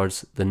guild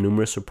regards the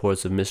numerous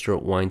reports of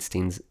Mr.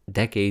 Weinstein's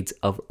decades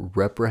of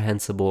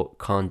reprehensible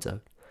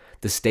conduct.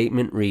 The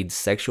statement reads,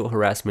 sexual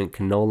harassment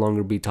can no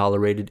longer be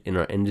tolerated in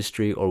our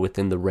industry or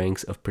within the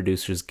ranks of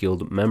Producers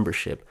Guild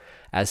membership.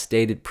 As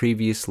stated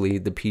previously,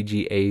 the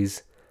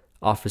PGA's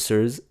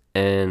officers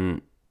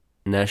and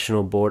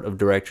National Board of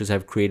Directors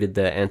have created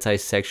the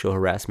Anti-Sexual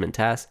Harassment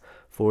Task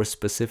Force,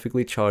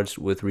 specifically charged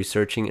with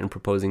researching and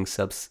proposing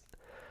substantive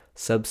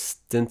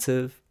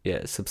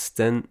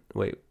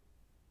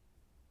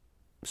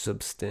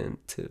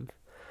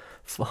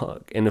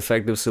and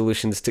effective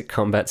solutions to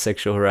combat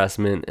sexual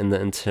harassment in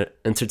the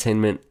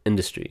entertainment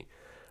industry.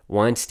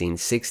 Weinstein,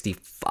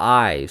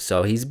 65,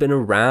 so he's been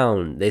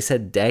around. They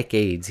said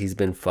decades he's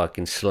been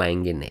fucking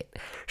slanging it.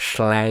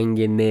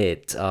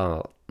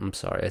 Oh, I'm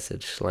sorry, I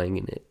said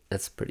slanging it.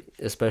 That's pretty,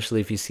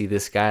 especially if you see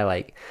this guy,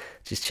 like,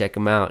 just check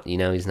him out. You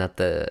know, he's not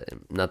the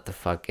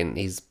fucking,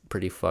 he's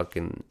pretty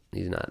fucking,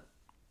 he's not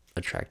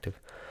attractive.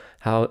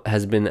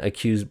 Has been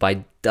accused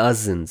by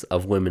dozens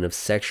of women of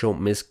sexual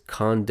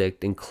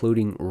misconduct,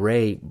 including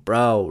rape.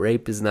 Bro,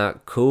 rape is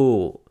not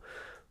cool.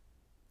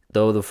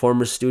 Though the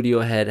former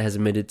studio head has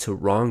admitted to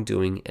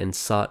wrongdoing and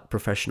sought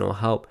professional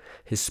help,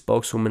 his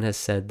spokeswoman has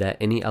said that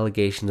any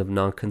allegations of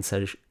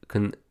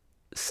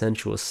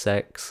non-consensual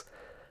sex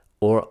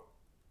are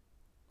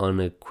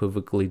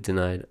unequivocally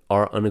denied by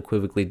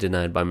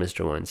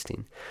Mr.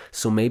 Weinstein.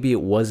 So maybe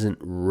it wasn't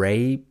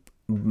rape,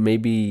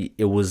 maybe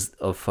it was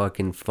a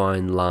fucking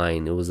fine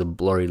line. It was a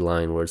blurry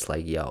line where it's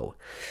like, yo,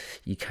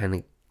 you kind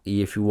of,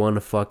 if you want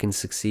to fucking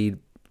succeed,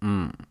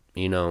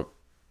 you know,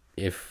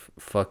 if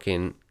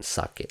fucking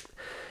suck it.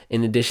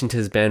 In addition to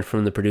his ban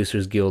from the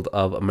Producers Guild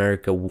of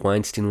America,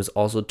 Weinstein was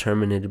also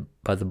terminated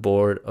by the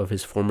board of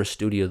his former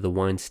studio, the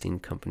Weinstein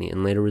Company,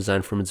 and later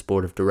resigned from its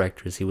board of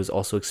directors. He was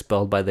also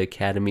expelled by the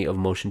Academy of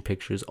Motion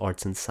Pictures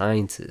Arts and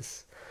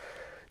Sciences.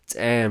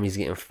 Damn, he's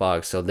getting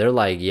fucked. So they're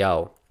like,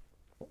 yo,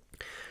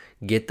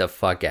 get the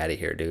fuck out of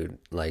here, dude.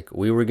 Like,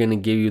 we were gonna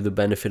give you the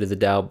benefit of the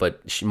doubt,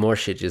 but more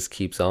shit just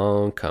keeps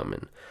on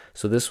coming.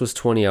 So this was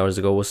 20 hours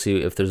ago. We'll see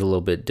if there's a little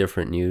bit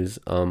different news.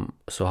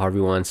 So Harvey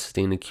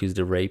Weinstein accused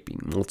of raping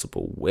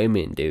multiple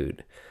women,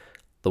 dude.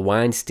 The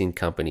Weinstein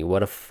Company,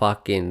 what a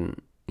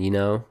fucking,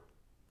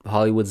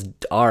 Hollywood's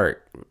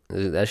art.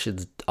 That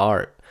shit's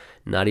art.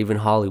 Not even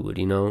Hollywood,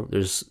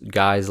 There's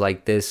guys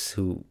like this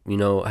who,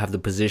 have the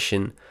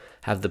position,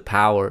 have the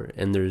power,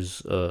 and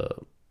there's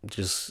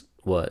just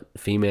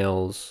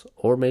females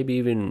or maybe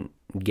even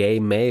gay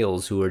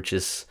males who are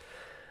just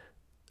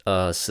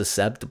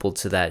susceptible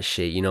to that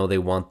shit. They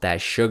want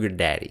that sugar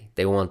daddy.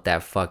 They want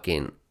that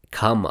fucking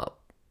come up.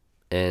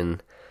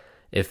 And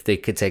if they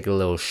could take a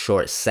little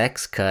short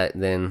sex cut,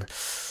 then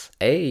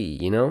hey,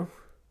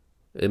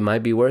 it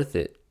might be worth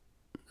it.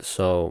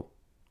 So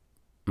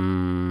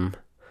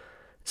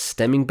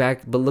stemming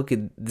back, but look at,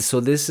 so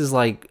this is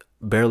like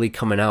barely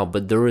coming out,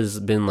 but there has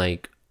been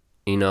like,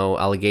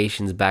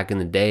 allegations back in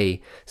the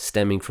day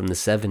stemming from the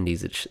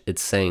 70s,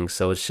 it's saying.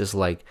 So it's just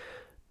like,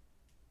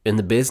 in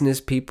the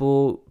business,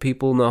 people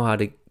know how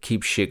to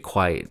keep shit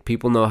quiet.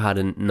 People know how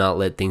to not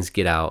let things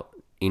get out,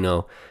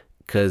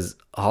 because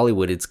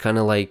Hollywood, it's kind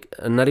of like,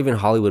 not even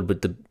Hollywood,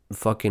 but the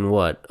fucking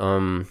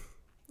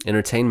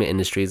entertainment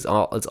industry, it's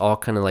all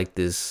kind of like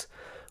this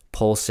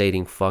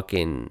pulsating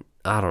fucking,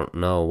 I don't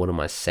know, what am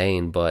I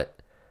saying,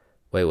 but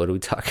wait, what are we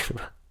talking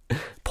about?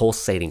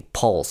 Pulsating,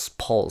 pulse.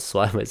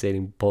 Why am I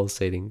saying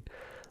pulsating?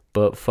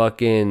 But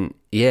fucking,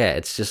 yeah,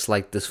 it's just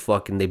like this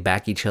fucking, they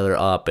back each other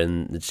up,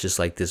 and it's just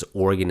like this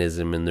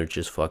organism, and they're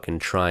just fucking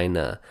trying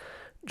to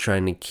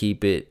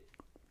keep it,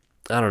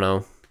 I don't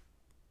know.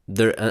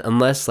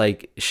 Unless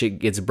like shit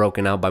gets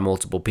broken out by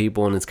multiple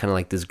people, and it's kind of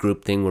like this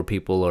group thing where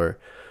people are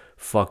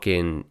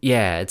fucking,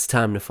 yeah, it's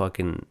time to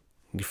fucking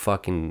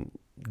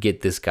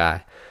get this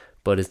guy.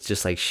 But it's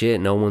just like shit,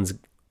 no one's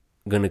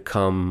gonna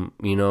come,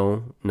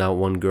 not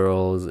one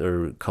girl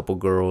or a couple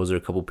girls or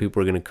a couple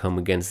people are gonna come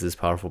against this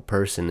powerful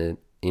person,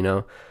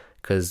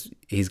 because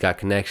he's got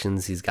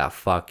connections, he's got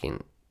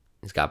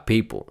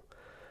people.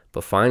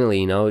 But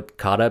finally, it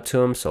caught up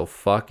to him. So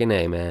fucking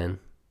A, man,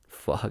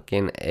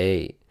 fucking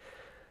A.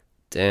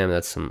 Damn,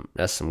 that's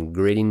some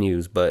gritty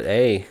news. But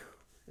hey,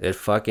 it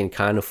fucking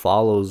kind of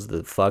follows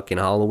the fucking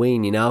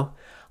Halloween,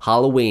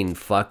 Halloween,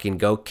 fucking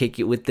go kick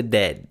it with the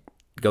dead.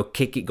 Go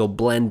kick it, go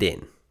blend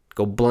in.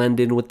 Go blend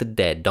in with the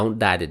dead. Don't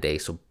die today.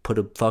 So put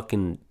a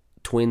fucking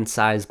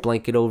twin-size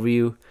blanket over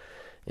you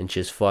and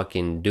just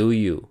fucking do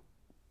you.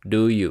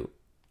 Do you.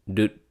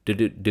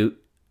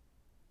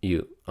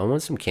 I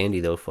want some candy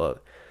though,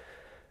 fuck.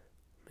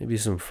 Maybe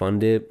some Fun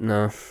Dip.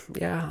 No.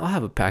 Yeah, I'll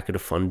have a packet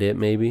of Fun Dip,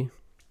 maybe.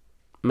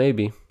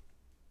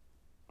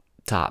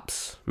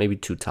 Tops. Maybe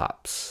 2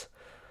 tops.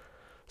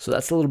 So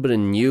that's a little bit of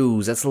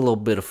news. That's a little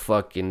bit of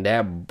fucking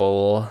that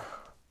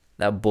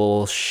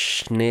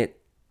bullshit.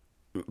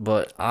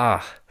 But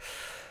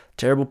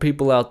terrible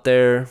people out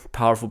there,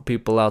 powerful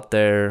people out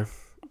there,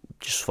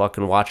 just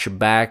fucking watch your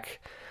back.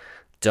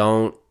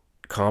 Don't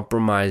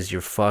compromise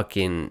your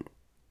fucking,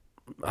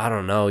 I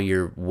don't know,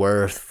 your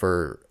worth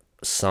for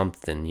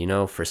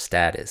something, for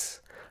status.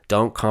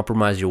 Don't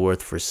compromise your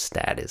worth for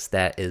status.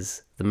 That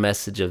is the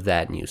message of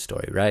that news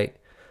story, right?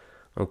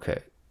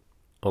 Okay.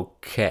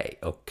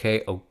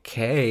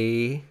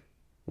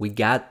 We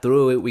got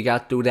through it. We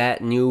got through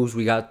that news.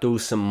 We got through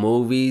some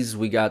movies.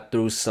 We got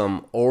through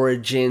some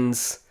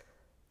origins.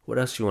 What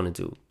else you want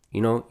to do?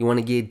 You want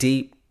to get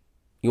deep?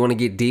 You want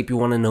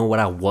to know what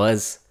I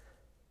was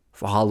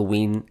for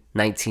Halloween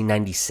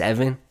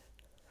 1997?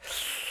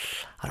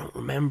 I don't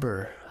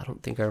remember. I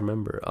don't think I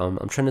remember. I'm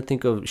trying to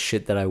think of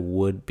shit that I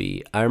would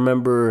be. I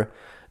remember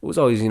it was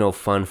always,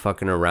 fun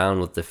fucking around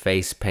with the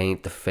face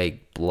paint, the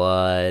fake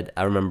blood.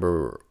 I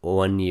remember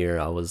one year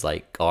I was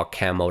like all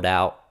camoed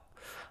out.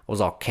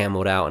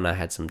 And I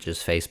had some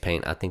just face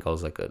paint. I think I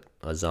was like a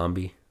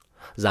zombie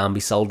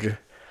soldier,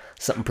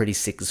 something pretty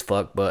sick as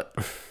fuck. But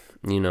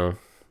I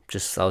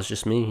was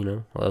just me.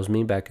 That was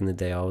me back in the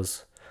day. I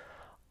was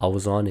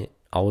on it.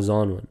 I was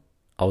on one.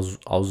 I was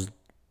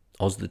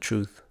the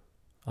truth.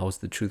 I was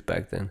the truth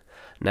back then.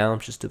 Now I'm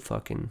just a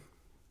fucking.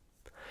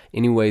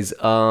 Anyways,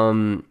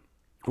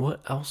 what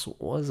else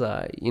was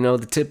I?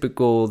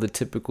 The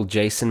typical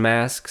Jason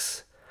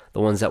masks. The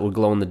ones that would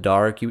glow in the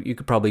dark, you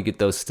could probably get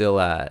those still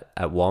at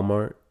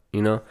Walmart,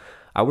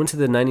 I went to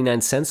the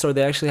 99-cent store.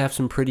 They actually have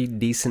some pretty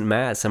decent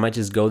masks. I might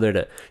just go there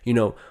to,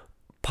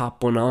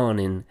 pop one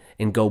on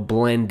and go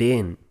blend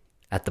in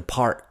at the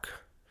park.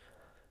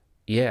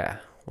 Yeah,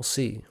 we'll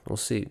see.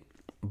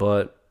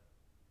 But,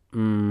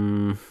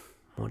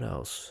 what What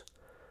else?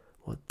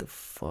 What the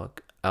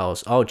fuck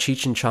else? Oh,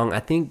 Cheech and Chong. I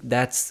think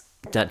that's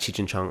not Cheech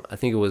and Chong. I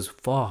think it was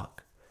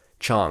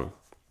Chong.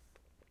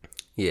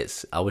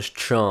 Yes, I was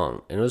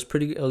Chong, and it was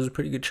pretty. It was a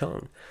pretty good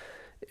Chong.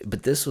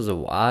 But this was a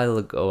while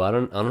ago. I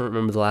don't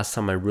remember the last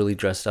time I really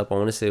dressed up. I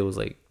want to say it was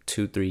like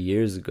 2-3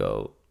 years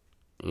ago.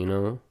 You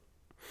know,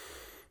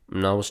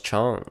 and I was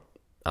Chong.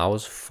 I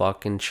was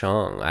fucking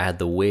Chong. I had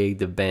the wig,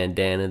 the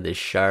bandana, the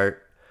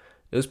shirt.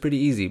 It was pretty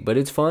easy, but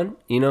it's fun.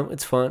 You know,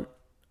 it's fun.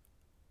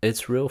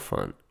 It's real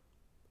fun.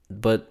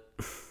 But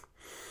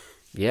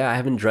yeah, I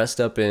haven't dressed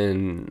up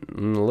in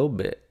a little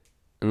bit.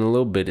 In a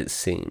little bit, it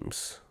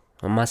seems.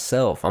 I'm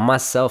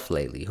myself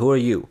lately. Who are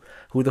you?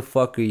 Who the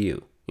fuck are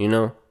you? You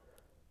know?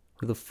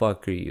 Who the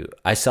fuck are you?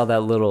 I saw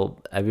that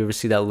little, have you ever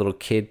seen that little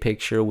kid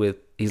picture with,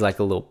 he's like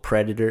a little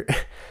predator.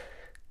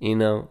 You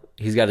know?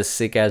 He's got a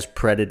sick ass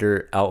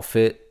predator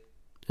outfit.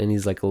 And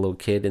he's like a little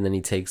kid. And then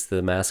he takes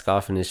the mask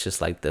off and it's just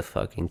like the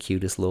fucking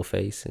cutest little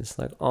face. It's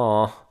like,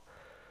 aw.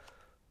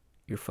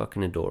 You're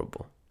fucking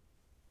adorable.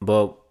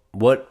 But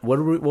what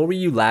were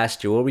you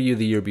last year? What were you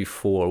the year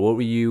before? What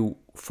were you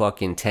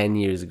fucking 10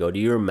 years ago? Do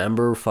you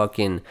remember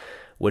fucking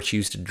what you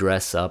used to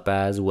dress up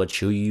as?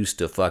 What you used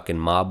to fucking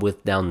mob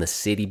with down the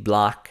city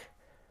block?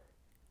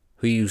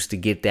 Who used to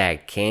get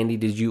that candy?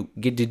 Did you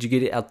get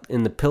it out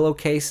in the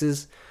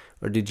pillowcases?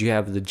 Or did you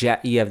have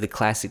the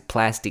classic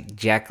plastic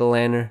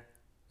jack-o'-lantern?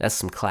 That's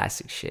some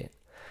classic shit.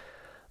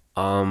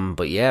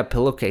 But yeah,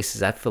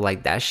 pillowcases, I feel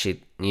like that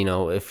shit, you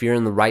know, if you're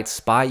in the right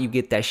spot, you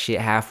get that shit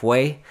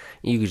halfway,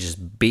 you could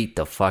just beat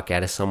the fuck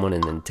out of someone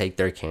and then take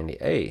their candy.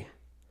 Hey,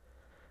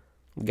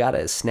 got a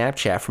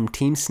Snapchat from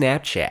Team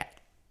Snapchat.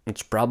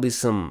 It's probably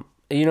some,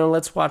 you know,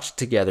 let's watch it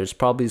together. It's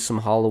probably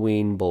some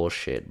Halloween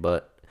bullshit,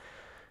 but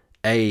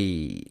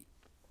hey,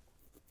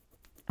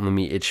 let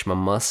me itch my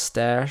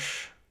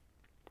mustache.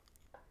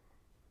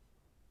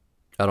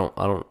 I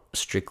don't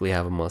strictly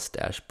have a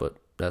mustache, but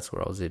that's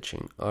where I was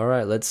itching. All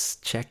right, let's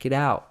check it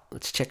out.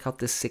 Let's check out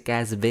this sick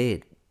ass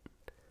vid.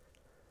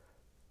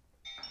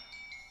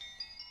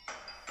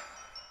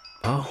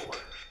 Oh,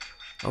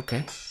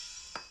 okay.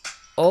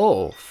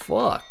 Oh,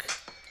 fuck.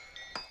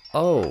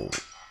 Oh.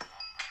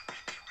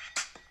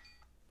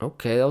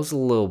 Okay, that was a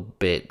little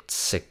bit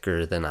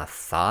sicker than I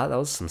thought. That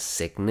was some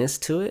sickness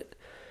to it.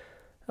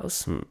 That was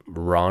some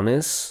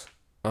rawness.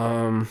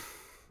 Damn,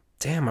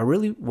 I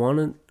really want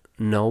to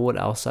know what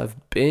else I've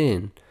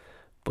been.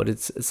 But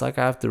it's like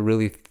I have to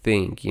really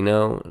think, you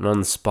know? And on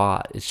the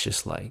spot, it's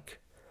just like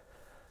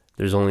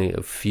there's only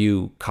a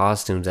few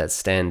costumes that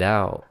stand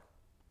out.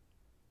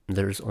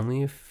 There's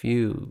only a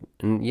few.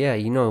 And yeah,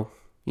 you know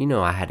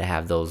I had to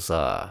have those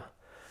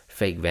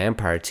fake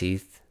vampire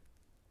teeth.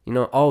 You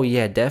know, oh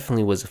yeah,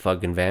 definitely was a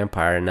fucking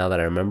vampire now that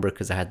I remember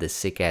because I had this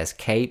sick ass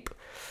cape.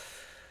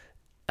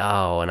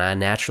 Oh, and I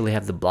naturally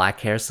have the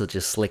black hair, so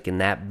just slicking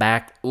that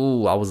back.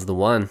 Ooh, I was the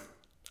one.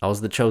 I was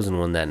the chosen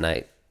one that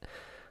night.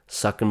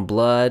 Sucking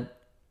blood,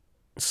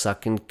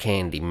 sucking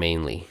candy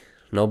mainly.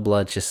 No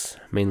blood, just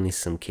mainly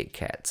some Kit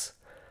Kats.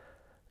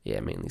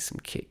 Yeah, mainly some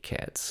Kit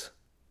Kats.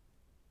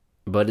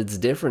 But it's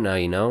different now,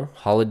 you know?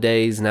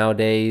 Holidays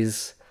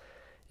nowadays,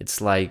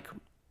 it's like,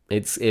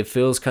 it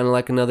feels kind of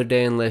like another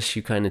day unless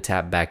you kind of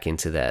tap back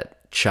into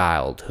that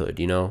childhood,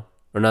 you know?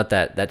 Or not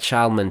that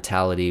child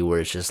mentality where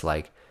it's just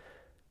like,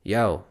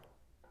 yo,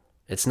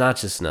 it's not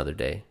just another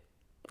day.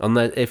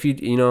 Unless, if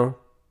you know,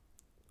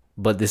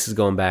 but this is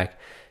going back.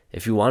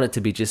 If you want it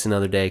to be just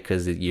another day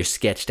because you're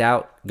sketched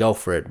out, go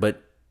for it.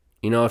 But,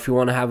 you know, if you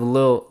want to have a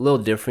little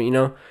different, you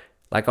know,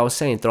 like I was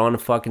saying, throw on a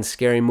fucking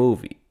scary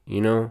movie,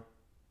 you know?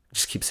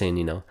 Just keep saying,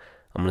 you know.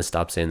 I'm going to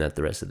stop saying that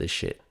the rest of this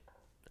shit.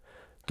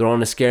 Throw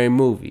on a scary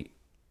movie.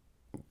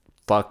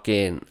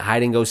 Fucking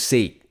hide and go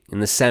seek in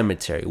the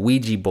cemetery.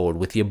 Ouija board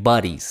with your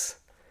buddies.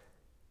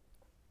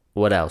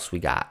 What else we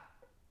got?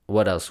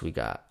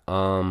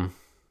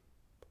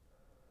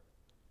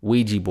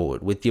 Ouija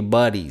board with your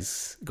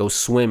buddies. Go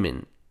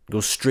swimming. Go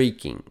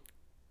streaking.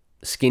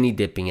 Skinny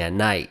dipping at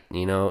night,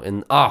 you know?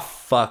 And oh,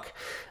 fuck.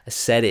 I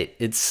said it.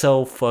 It's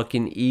so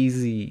fucking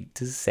easy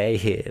to say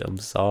it. I'm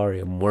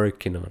sorry. I'm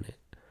working on it.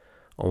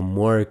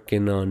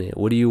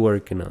 What are you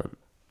working on?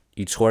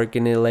 You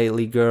twerking it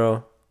lately,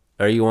 girl?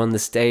 Are you on the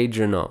stage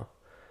or no?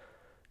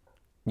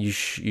 You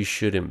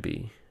shouldn't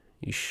be.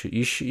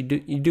 You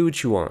do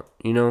what you want,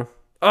 you know?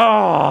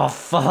 Oh,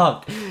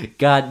 fuck.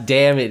 God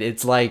damn it.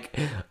 It's like,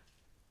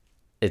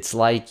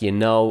 you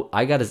know,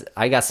 I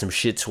got some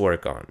shit to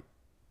work on.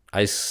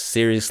 I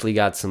seriously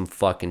got some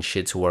fucking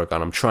shit to work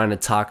on. I'm trying to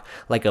talk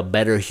like a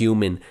better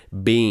human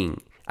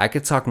being. I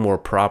could talk more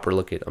proper.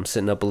 Look at, I'm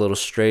sitting up a little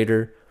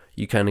straighter.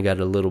 You kind of got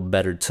a little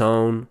better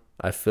tone.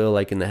 I feel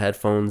like in the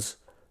headphones.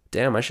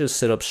 Damn, I should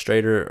sit up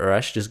straighter, or I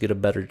should just get a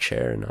better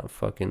chair and not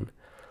fucking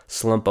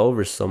slump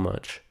over so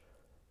much.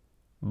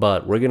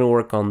 But we're going to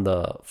work on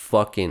the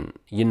fucking,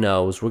 you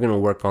knows, we're going to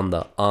work on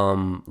the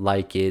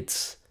like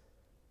it's,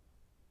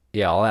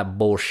 yeah, all that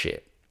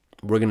bullshit.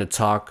 We're going to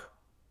talk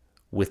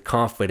with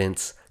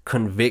confidence,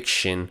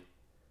 conviction,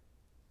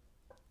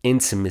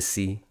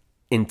 intimacy,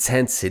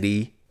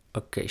 intensity.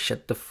 Okay,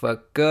 shut the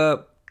fuck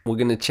up. We're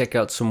gonna check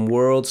out some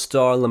World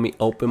Star. Let me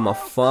open my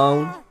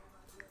phone.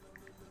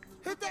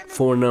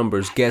 4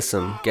 numbers. Guess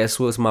them. Guess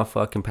what's my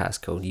fucking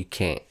passcode? You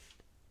can't.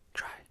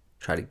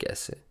 Try to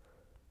guess it.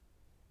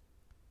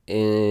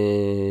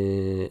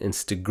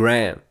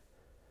 Instagram.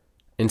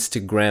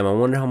 I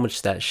wonder how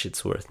much that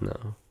shit's worth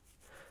now.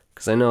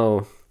 Cause I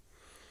know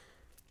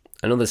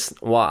this.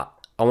 Wow.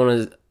 I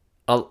want to.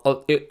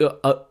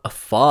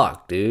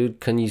 Fuck, dude.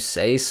 Can you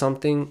say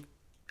something?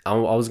 I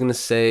was gonna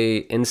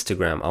say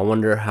Instagram. I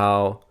wonder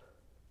how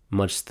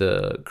much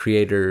the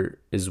creator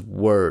is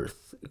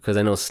worth. Because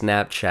I know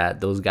Snapchat,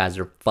 those guys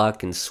are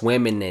fucking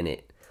swimming in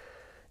it.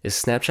 Is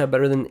Snapchat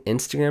better than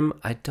Instagram?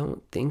 I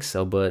don't think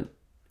so, but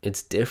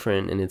it's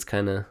different and it's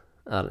kind of.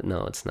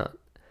 No, it's not.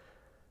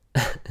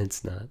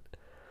 It's not.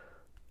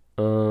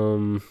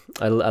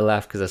 I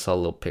laughed because I saw a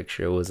little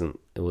picture. It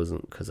wasn't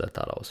because I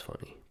thought I was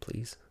funny.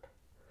 Please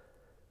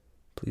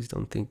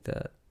don't think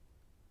that.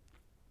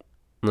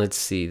 Let's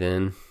see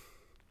then.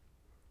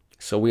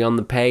 So we on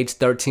the page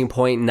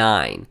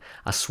 13.9.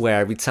 I swear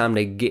every time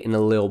they get in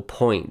a little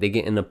point, they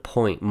get in a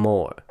point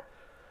more.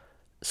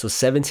 So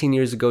 17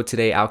 years ago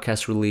today,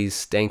 Outkast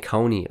released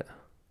Stankonia.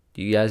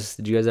 Did you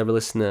guys ever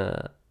listen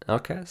to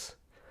Outkast?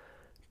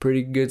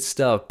 Pretty good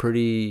stuff.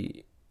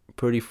 Pretty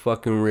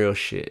fucking real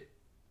shit.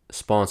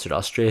 Sponsored.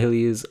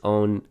 Australia's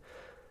own.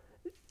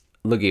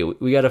 Look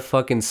at, we got a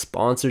fucking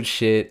sponsored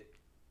shit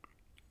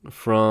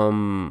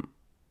from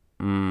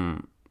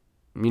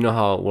you know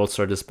how World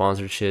Star does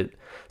sponsored shit.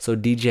 So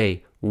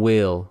DJ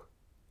Willie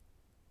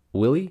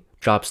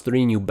drops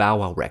 3 new Bow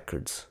Wow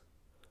records.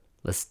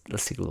 Let's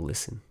take a little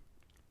listen.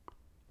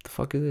 What the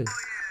fuck is this?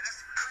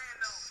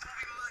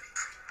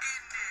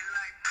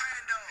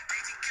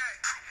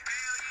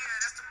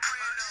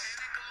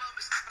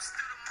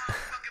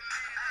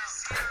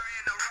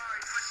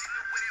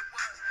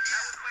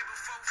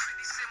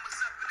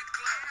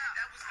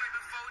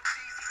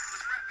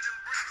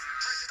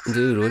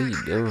 Dude, what are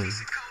you doing?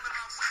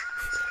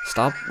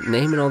 Stop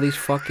naming all these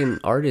fucking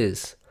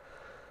artists.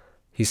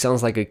 He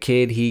sounds like a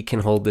kid. He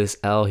can hold this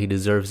L. He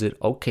deserves it.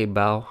 Okay,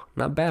 Bow.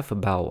 Not bad for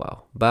Bow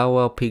Wow. Bow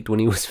Wow peaked when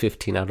he was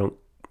 15. I don't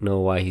know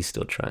why he's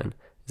still trying.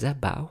 Is that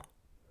Bow?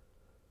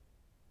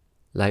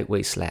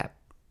 Lightweight slap.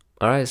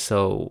 Alright,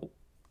 so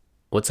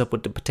what's up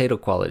with the potato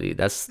quality?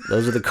 Those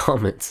are the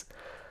comments.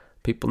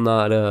 People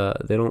not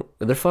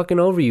they're fucking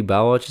over you,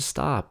 Bow Wow. Just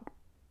stop.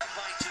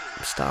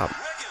 Stop.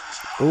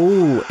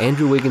 Ooh,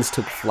 Andrew Wiggins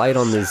took flight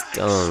on this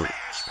dunk.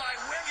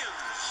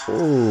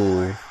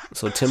 Ooh,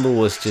 so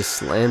Timberwolves just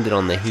slammed it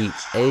on the Heat.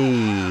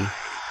 Hey,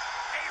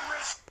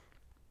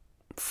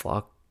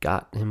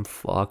 got him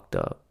fucked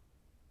up.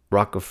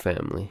 Rocker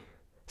family.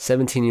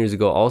 17 years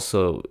ago,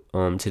 also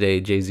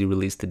today, Jay-Z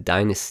released The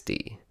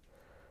Dynasty.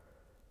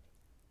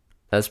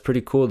 That's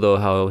pretty cool though.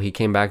 How he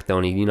came back though,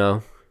 and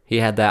he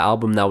had that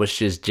album that was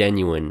just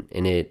genuine,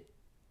 and it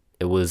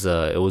was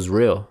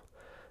real.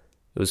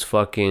 It was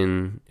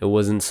fucking. It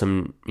wasn't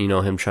some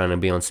him trying to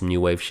be on some new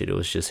wave shit. It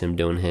was just him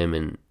doing him,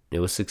 and it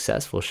was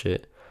successful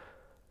shit.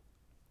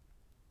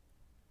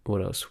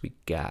 What else we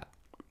got?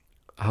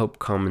 I hope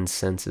common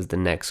sense is the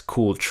next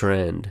cool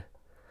trend.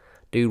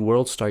 Dude,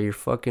 World Star, you're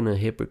fucking a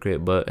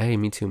hypocrite, but hey,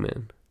 me too,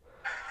 man.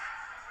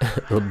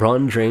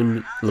 LeBron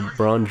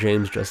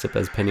James dressed up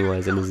as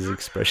Pennywise and his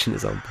expression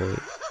is on point.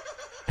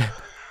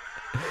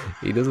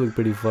 He does look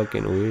pretty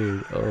fucking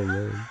weird. Oh,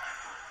 man.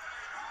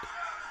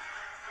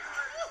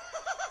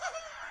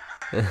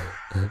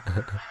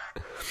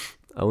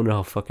 I wonder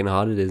how fucking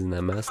hot it is in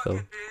that mask,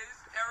 though.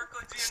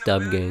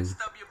 Stub gang.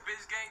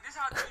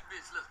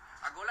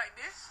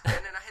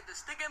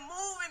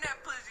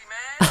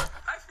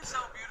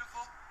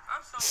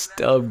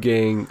 Stub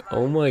gang.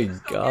 Oh my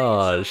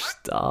gosh.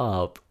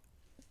 Stop.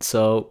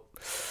 So,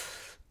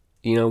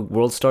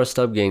 World Star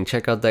Stub gang.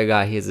 Check out that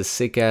guy. He has a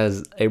sick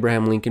ass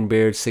Abraham Lincoln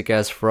beard, sick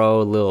ass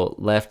fro, little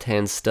left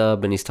hand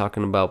stub, and he's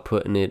talking about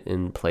putting it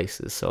in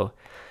places. So,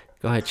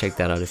 go ahead, check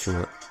that out if you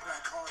want.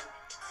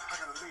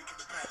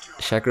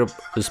 Shaq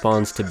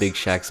responds to Big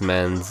Shaq's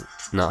man's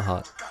not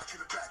hot.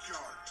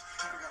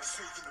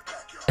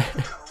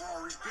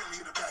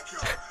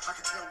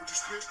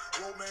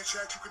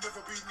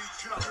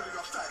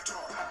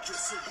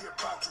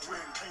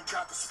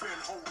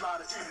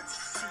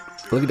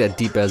 Look at that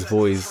deep ass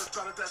voice.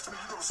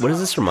 What does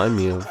this remind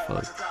me of?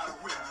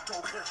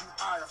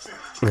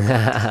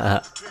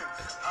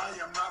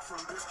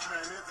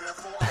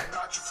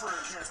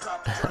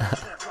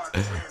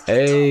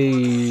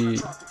 Hey.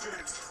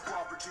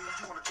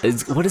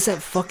 What does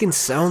that fucking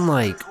sound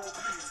like?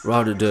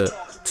 Fuck,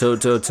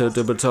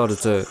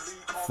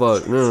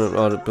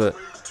 no, but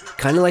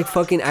kind of like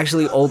fucking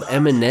actually old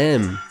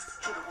Eminem,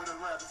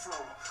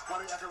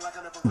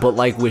 but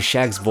like with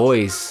Shaq's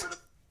voice.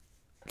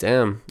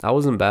 Damn, that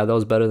wasn't bad. That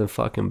was better than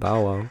fucking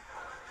Bow Wow.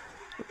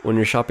 When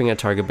you're shopping at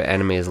Target, but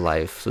anime is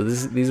life. So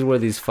these are where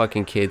these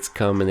fucking kids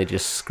come and they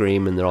just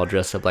scream and they're all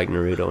dressed up like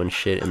Naruto and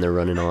shit and they're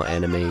running all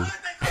anime.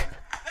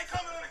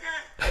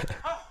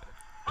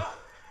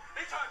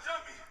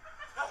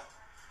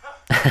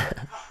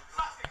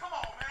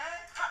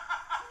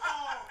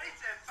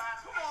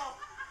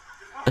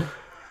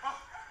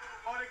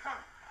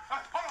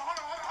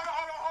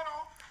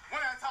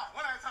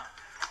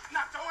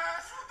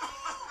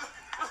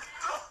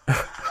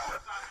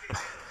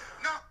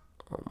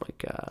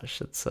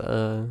 gosh, it's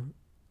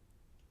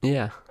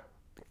yeah,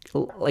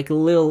 like a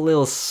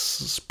little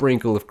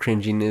sprinkle of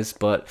cringiness,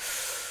 but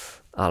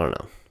I don't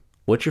know.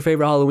 What's your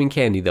favorite Halloween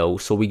candy though?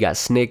 So we got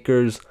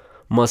Snickers,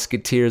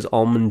 Musketeers,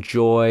 Almond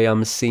Joy.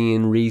 I'm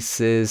seeing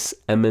Reese's,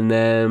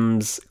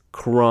 M&M's,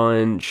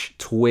 Crunch,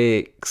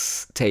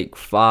 Twix, Take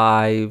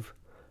Five.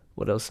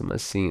 What else am I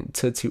seeing?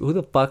 Tootsie. Who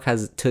the fuck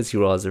has Tootsie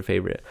Roll as their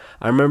favorite?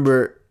 I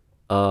remember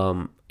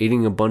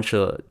eating a bunch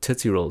of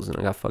Tootsie Rolls and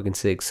I got fucking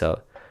sick.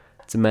 So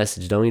it's a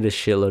message. Don't eat a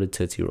shitload of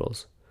Tootsie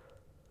Rolls.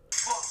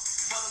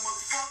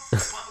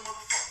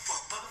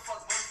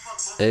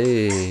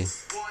 Hey.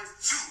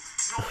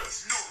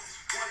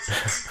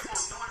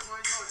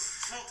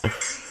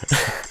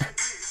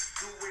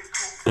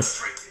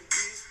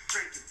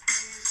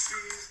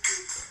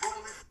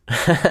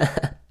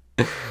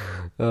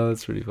 Oh,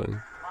 that's pretty funny.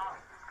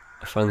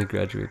 I finally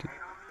graduated. I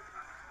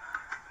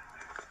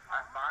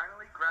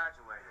finally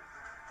graduated.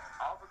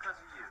 All because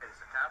of you.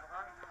 It's a tablet.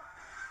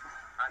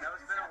 I know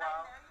it's been a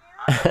while. I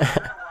know it's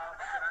been a while,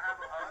 but can I have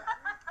a hug?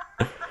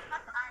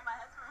 My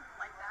husband was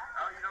like that.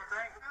 Oh, you don't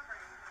think?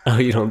 Oh,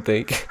 you don't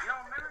think? You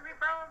don't remember me,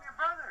 bro? I'm your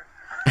brother.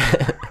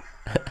 My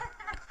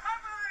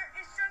brother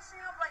is dressing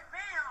up like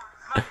Bam.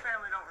 My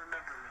family don't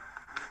remember me. I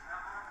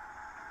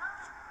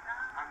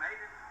made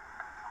it.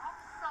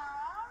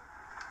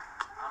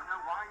 I don't know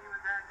why you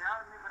and Dad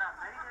doubted me, but I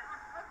made it.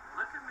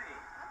 Look at me.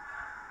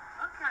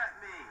 Look at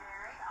me.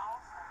 Very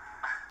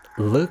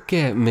awesome. Look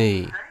at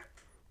me.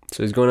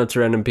 So he's going up to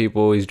random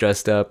people. He's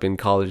dressed up in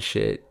college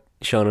shit,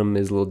 showing him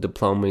his little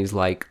diploma. He's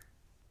like,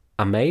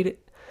 I made it.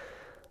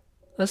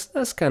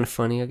 That's kind of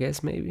funny, I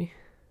guess. Maybe.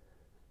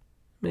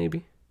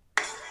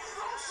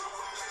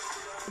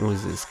 What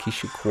is this?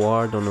 Keisha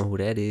Kawar. Don't know who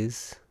that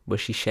is.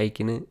 But she's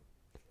shaking it.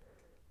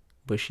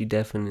 But she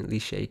definitely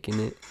shaking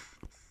it.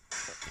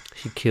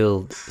 She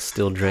killed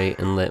Still Dre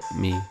and Let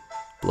Me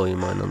Blow Your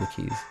Mind on the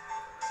keys.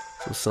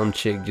 So some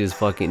chick just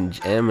fucking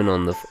jamming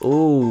on the...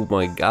 Oh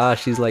my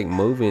gosh, she's like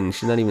moving.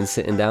 She's not even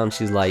sitting down.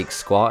 She's like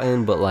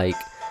squatting, but like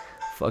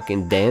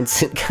fucking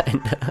dancing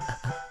kinda.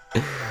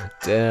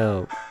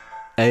 Damn.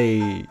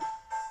 Hey.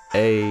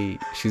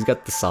 She's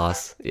got the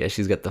sauce. Yeah,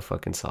 she's got the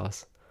fucking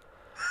sauce.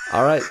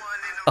 Alright.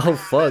 Oh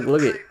fuck,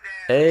 look at...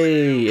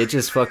 Hey, it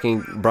just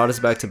fucking brought us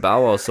back to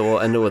Bow Wow, so we'll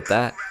end it with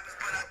that.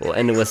 We'll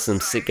end it with some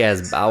sick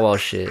ass Bow Wow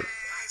shit.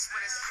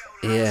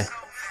 Yeah.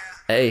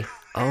 Hey.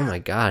 Oh my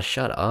gosh,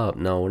 shut up.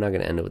 No, we're not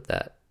gonna end it with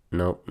that.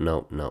 Nope.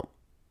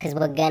 Cause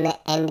we're gonna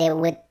end it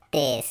with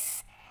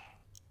this.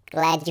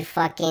 Glad you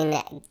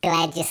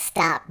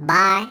stopped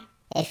by.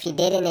 If you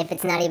didn't, if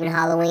it's not even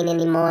Halloween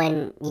anymore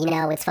and you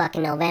know it's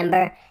fucking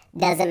November,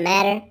 doesn't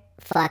matter.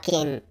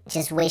 Fucking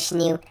just wishing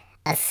you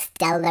a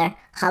stellar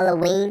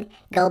Halloween.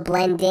 Go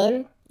blend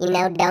in, you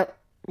know,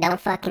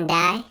 don't fucking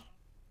die.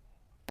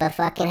 But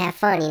fucking have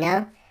fun, you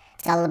know?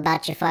 It's all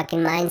about your fucking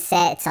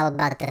mindset. It's all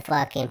about the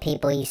fucking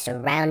people you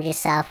surround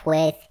yourself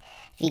with.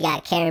 If you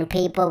got caring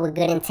people with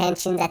good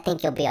intentions, I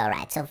think you'll be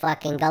alright. So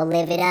fucking go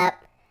live it up,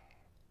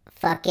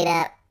 fuck it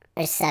up,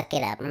 or suck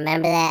it up.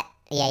 Remember that?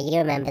 Yeah, you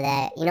remember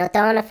that. You know,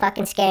 throw on a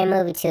fucking scary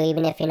movie too,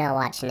 even if you're not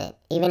watching it.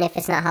 Even if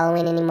it's not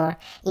Halloween anymore,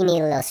 you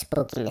need a little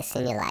spookiness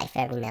in your life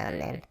every now and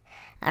then.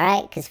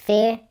 Alright? Because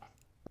fear,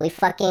 we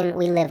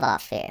live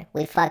off fear.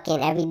 We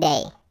fucking every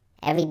day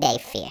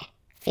fear.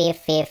 Fear.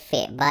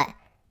 But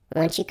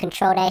once you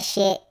control that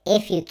shit,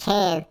 if you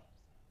can,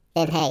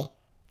 then hey,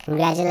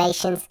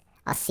 congratulations.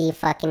 I'll see you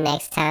fucking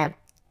next time.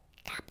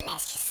 God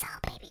bless your soul,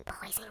 baby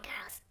boys and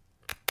girls.